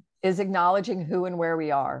acknowledging who and where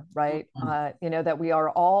we are, right? That we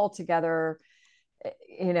are all together,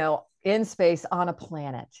 in space on a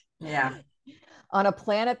planet. Yeah. On a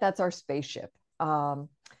planet that's our spaceship. And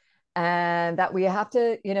that we have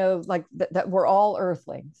to, that we're all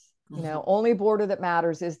Earthlings. Only border that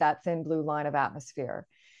matters is that thin blue line of atmosphere.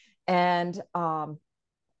 And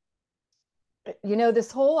you know,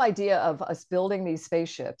 this whole idea of us building these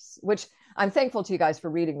spaceships, which I'm thankful to you guys for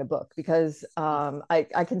reading the book, because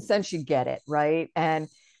I can sense you get it, right? And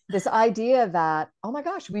this idea that, oh my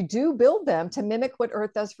gosh, we do build them to mimic what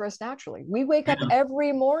Earth does for us naturally. We wake up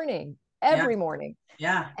every morning,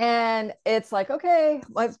 Yeah. and it's like, okay,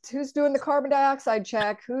 who's doing the carbon dioxide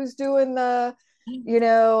check? Who's doing the, you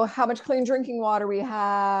know, how much clean drinking water we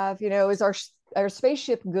have? You know, is our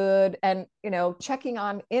spaceship good? And, you know, checking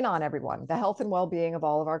in on everyone, the health and well-being of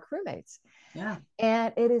all of our crewmates. Yeah.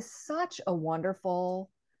 And it is such a wonderful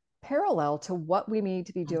parallel to what we need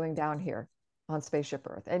to be doing down here on Spaceship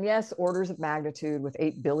Earth. And yes, orders of magnitude with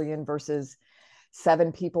 8 billion versus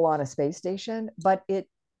 7 people on a space station, but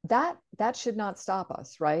that should not stop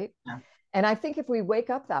us, right? Yeah. And I think if we wake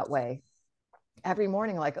up that way every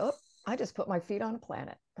morning, like, oh, I just put my feet on a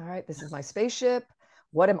planet. All right, this is my spaceship.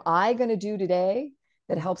 What am I going to do today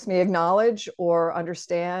that helps me acknowledge or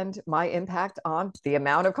understand my impact on the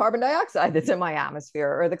amount of carbon dioxide that's in my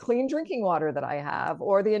atmosphere, or the clean drinking water that I have,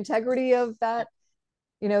 or the integrity of that,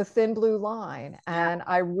 you know, thin blue line? And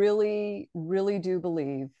I really, really do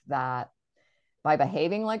believe that by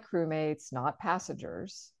behaving like crewmates, not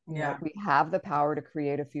passengers, we have the power to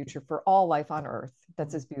create a future for all life on Earth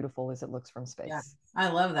that's as beautiful as it looks from space. Yeah. I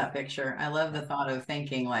love that picture. I love the thought of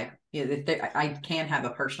thinking like, I can have a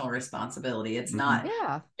personal responsibility. It's not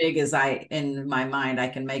big as in my mind, I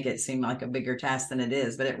can make it seem like a bigger task than it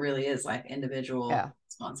is, but it really is like individual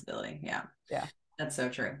responsibility. Yeah. Yeah. That's so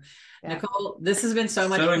true. Yeah. Nicole, this has been so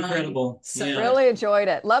much fun. Incredible. Really enjoyed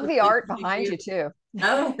it. Love the art behind you too.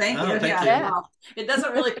 Oh, thank you. Thank you. Well, it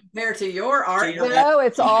doesn't really compare to your art. No,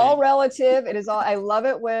 it's all relative. It is all. I love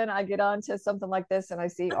it when I get onto something like this and I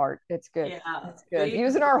see art. It's good. Yeah, it's good.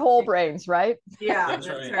 Using our whole brains, right? Yeah, that's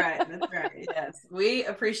right. That's right. Yes, we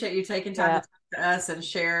appreciate you taking time to talk to us and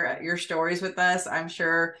share your stories with us. I'm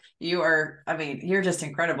sure you are. I mean, you're just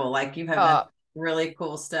incredible. Like you have done really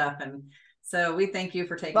cool stuff, and so we thank you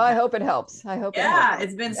for taking time. I hope it helps. I hope it helps.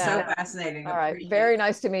 It's been so fascinating. All right. Very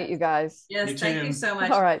nice to meet you guys. Yes, thank you so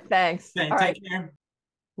much. All right. Thanks. Okay, all right. Care.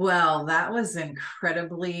 Well, that was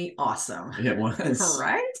incredibly awesome. It was.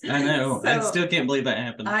 Right? I know. I still can't believe that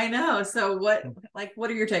happened. I know. So what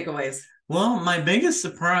are your takeaways? Well, my biggest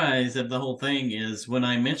surprise of the whole thing is when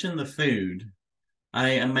I mentioned the food, I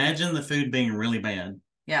imagined the food being really bad.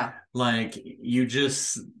 Yeah. Like you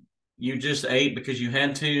just ate because you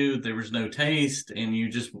had to. There was no taste, and you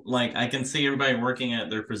just I can see everybody working at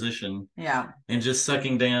their position. Yeah. And just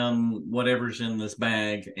sucking down whatever's in this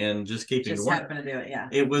bag and just keeping just to work. Happen to do it. Yeah.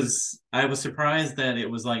 I was surprised that it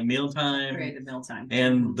was like mealtime. Creative mealtime.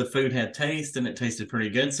 And the food had taste and it tasted pretty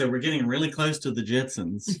good. So we're getting really close to the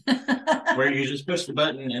Jetsons where you just push the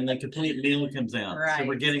button and the complete meal comes out. Right. So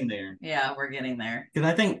we're getting there. Yeah, we're getting there. Because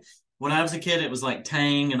I think when I was a kid, it was like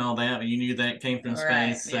Tang and all that, but you knew that came from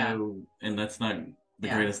space. So, and that's not the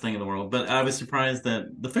greatest thing in the world. But I was surprised that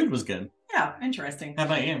the food was good. Yeah, interesting. How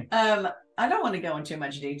about you? I don't want to go into too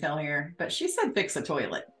much detail here, but she said fix a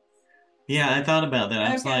toilet. Yeah, I thought about that.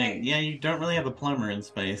 I was like, yeah, you don't really have a plumber in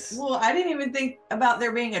space. Well, I didn't even think about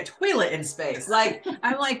there being a toilet in space. Like,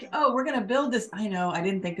 I'm like, oh, we're going to build this. I know, I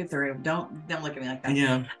didn't think it through. Don't look at me like that.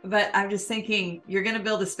 Yeah. But I'm just thinking, you're going to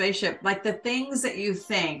build a spaceship. Like the things that you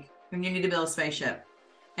think when you need to build a spaceship.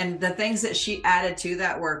 And the things that she added to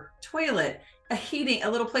that were toilet, a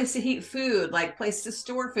little place to heat food, like place to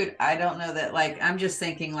store food. I don't know that, I'm just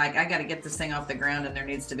thinking I got to get this thing off the ground and there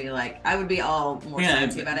needs to be I would be all more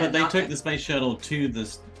sciencey about it. But they took the space shuttle to the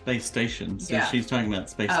space station. So she's talking about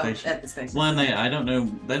the space station. At the space station. Well, I don't know.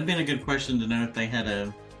 That'd been a good question to know if they had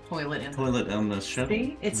a toilet on the shuttle.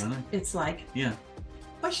 See, it's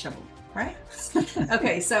questionable, right?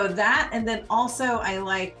 Okay, so that, and then also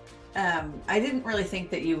I didn't really think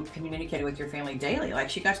that you communicated with your family daily. Like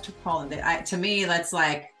she got to call them. To me, that's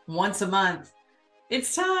once a month.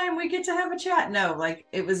 It's time we get to have a chat. No,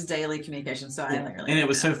 it was daily communication. So I didn't really. And it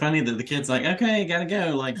was so funny that the kid's like, "Okay, gotta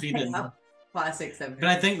go." He didn't. Classic. But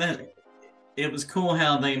I think that it was cool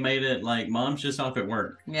how they made it Mom's just off at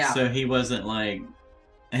work. Yeah. So he wasn't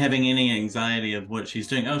having any anxiety of what she's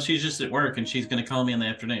doing. Oh, she's just at work and she's going to call me in the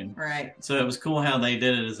afternoon. Right. So it was cool how they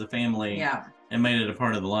did it as a family. Yeah. And made it a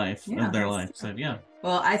part of their life. So, yeah.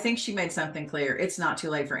 Well, I think she made something clear. It's not too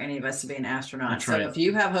late for any of us to be an astronaut. That's so right. If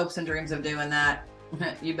you have hopes and dreams of doing that,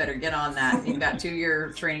 you better get on that. You've got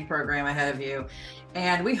 2-year training program ahead of you.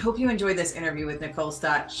 And we hope you enjoyed this interview with Nicole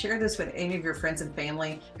Stott. Share this with any of your friends and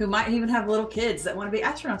family who might even have little kids that want to be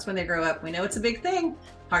astronauts when they grow up. We know it's a big thing.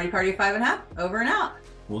 Party 5 1/2, over and out.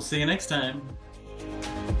 We'll see you next time.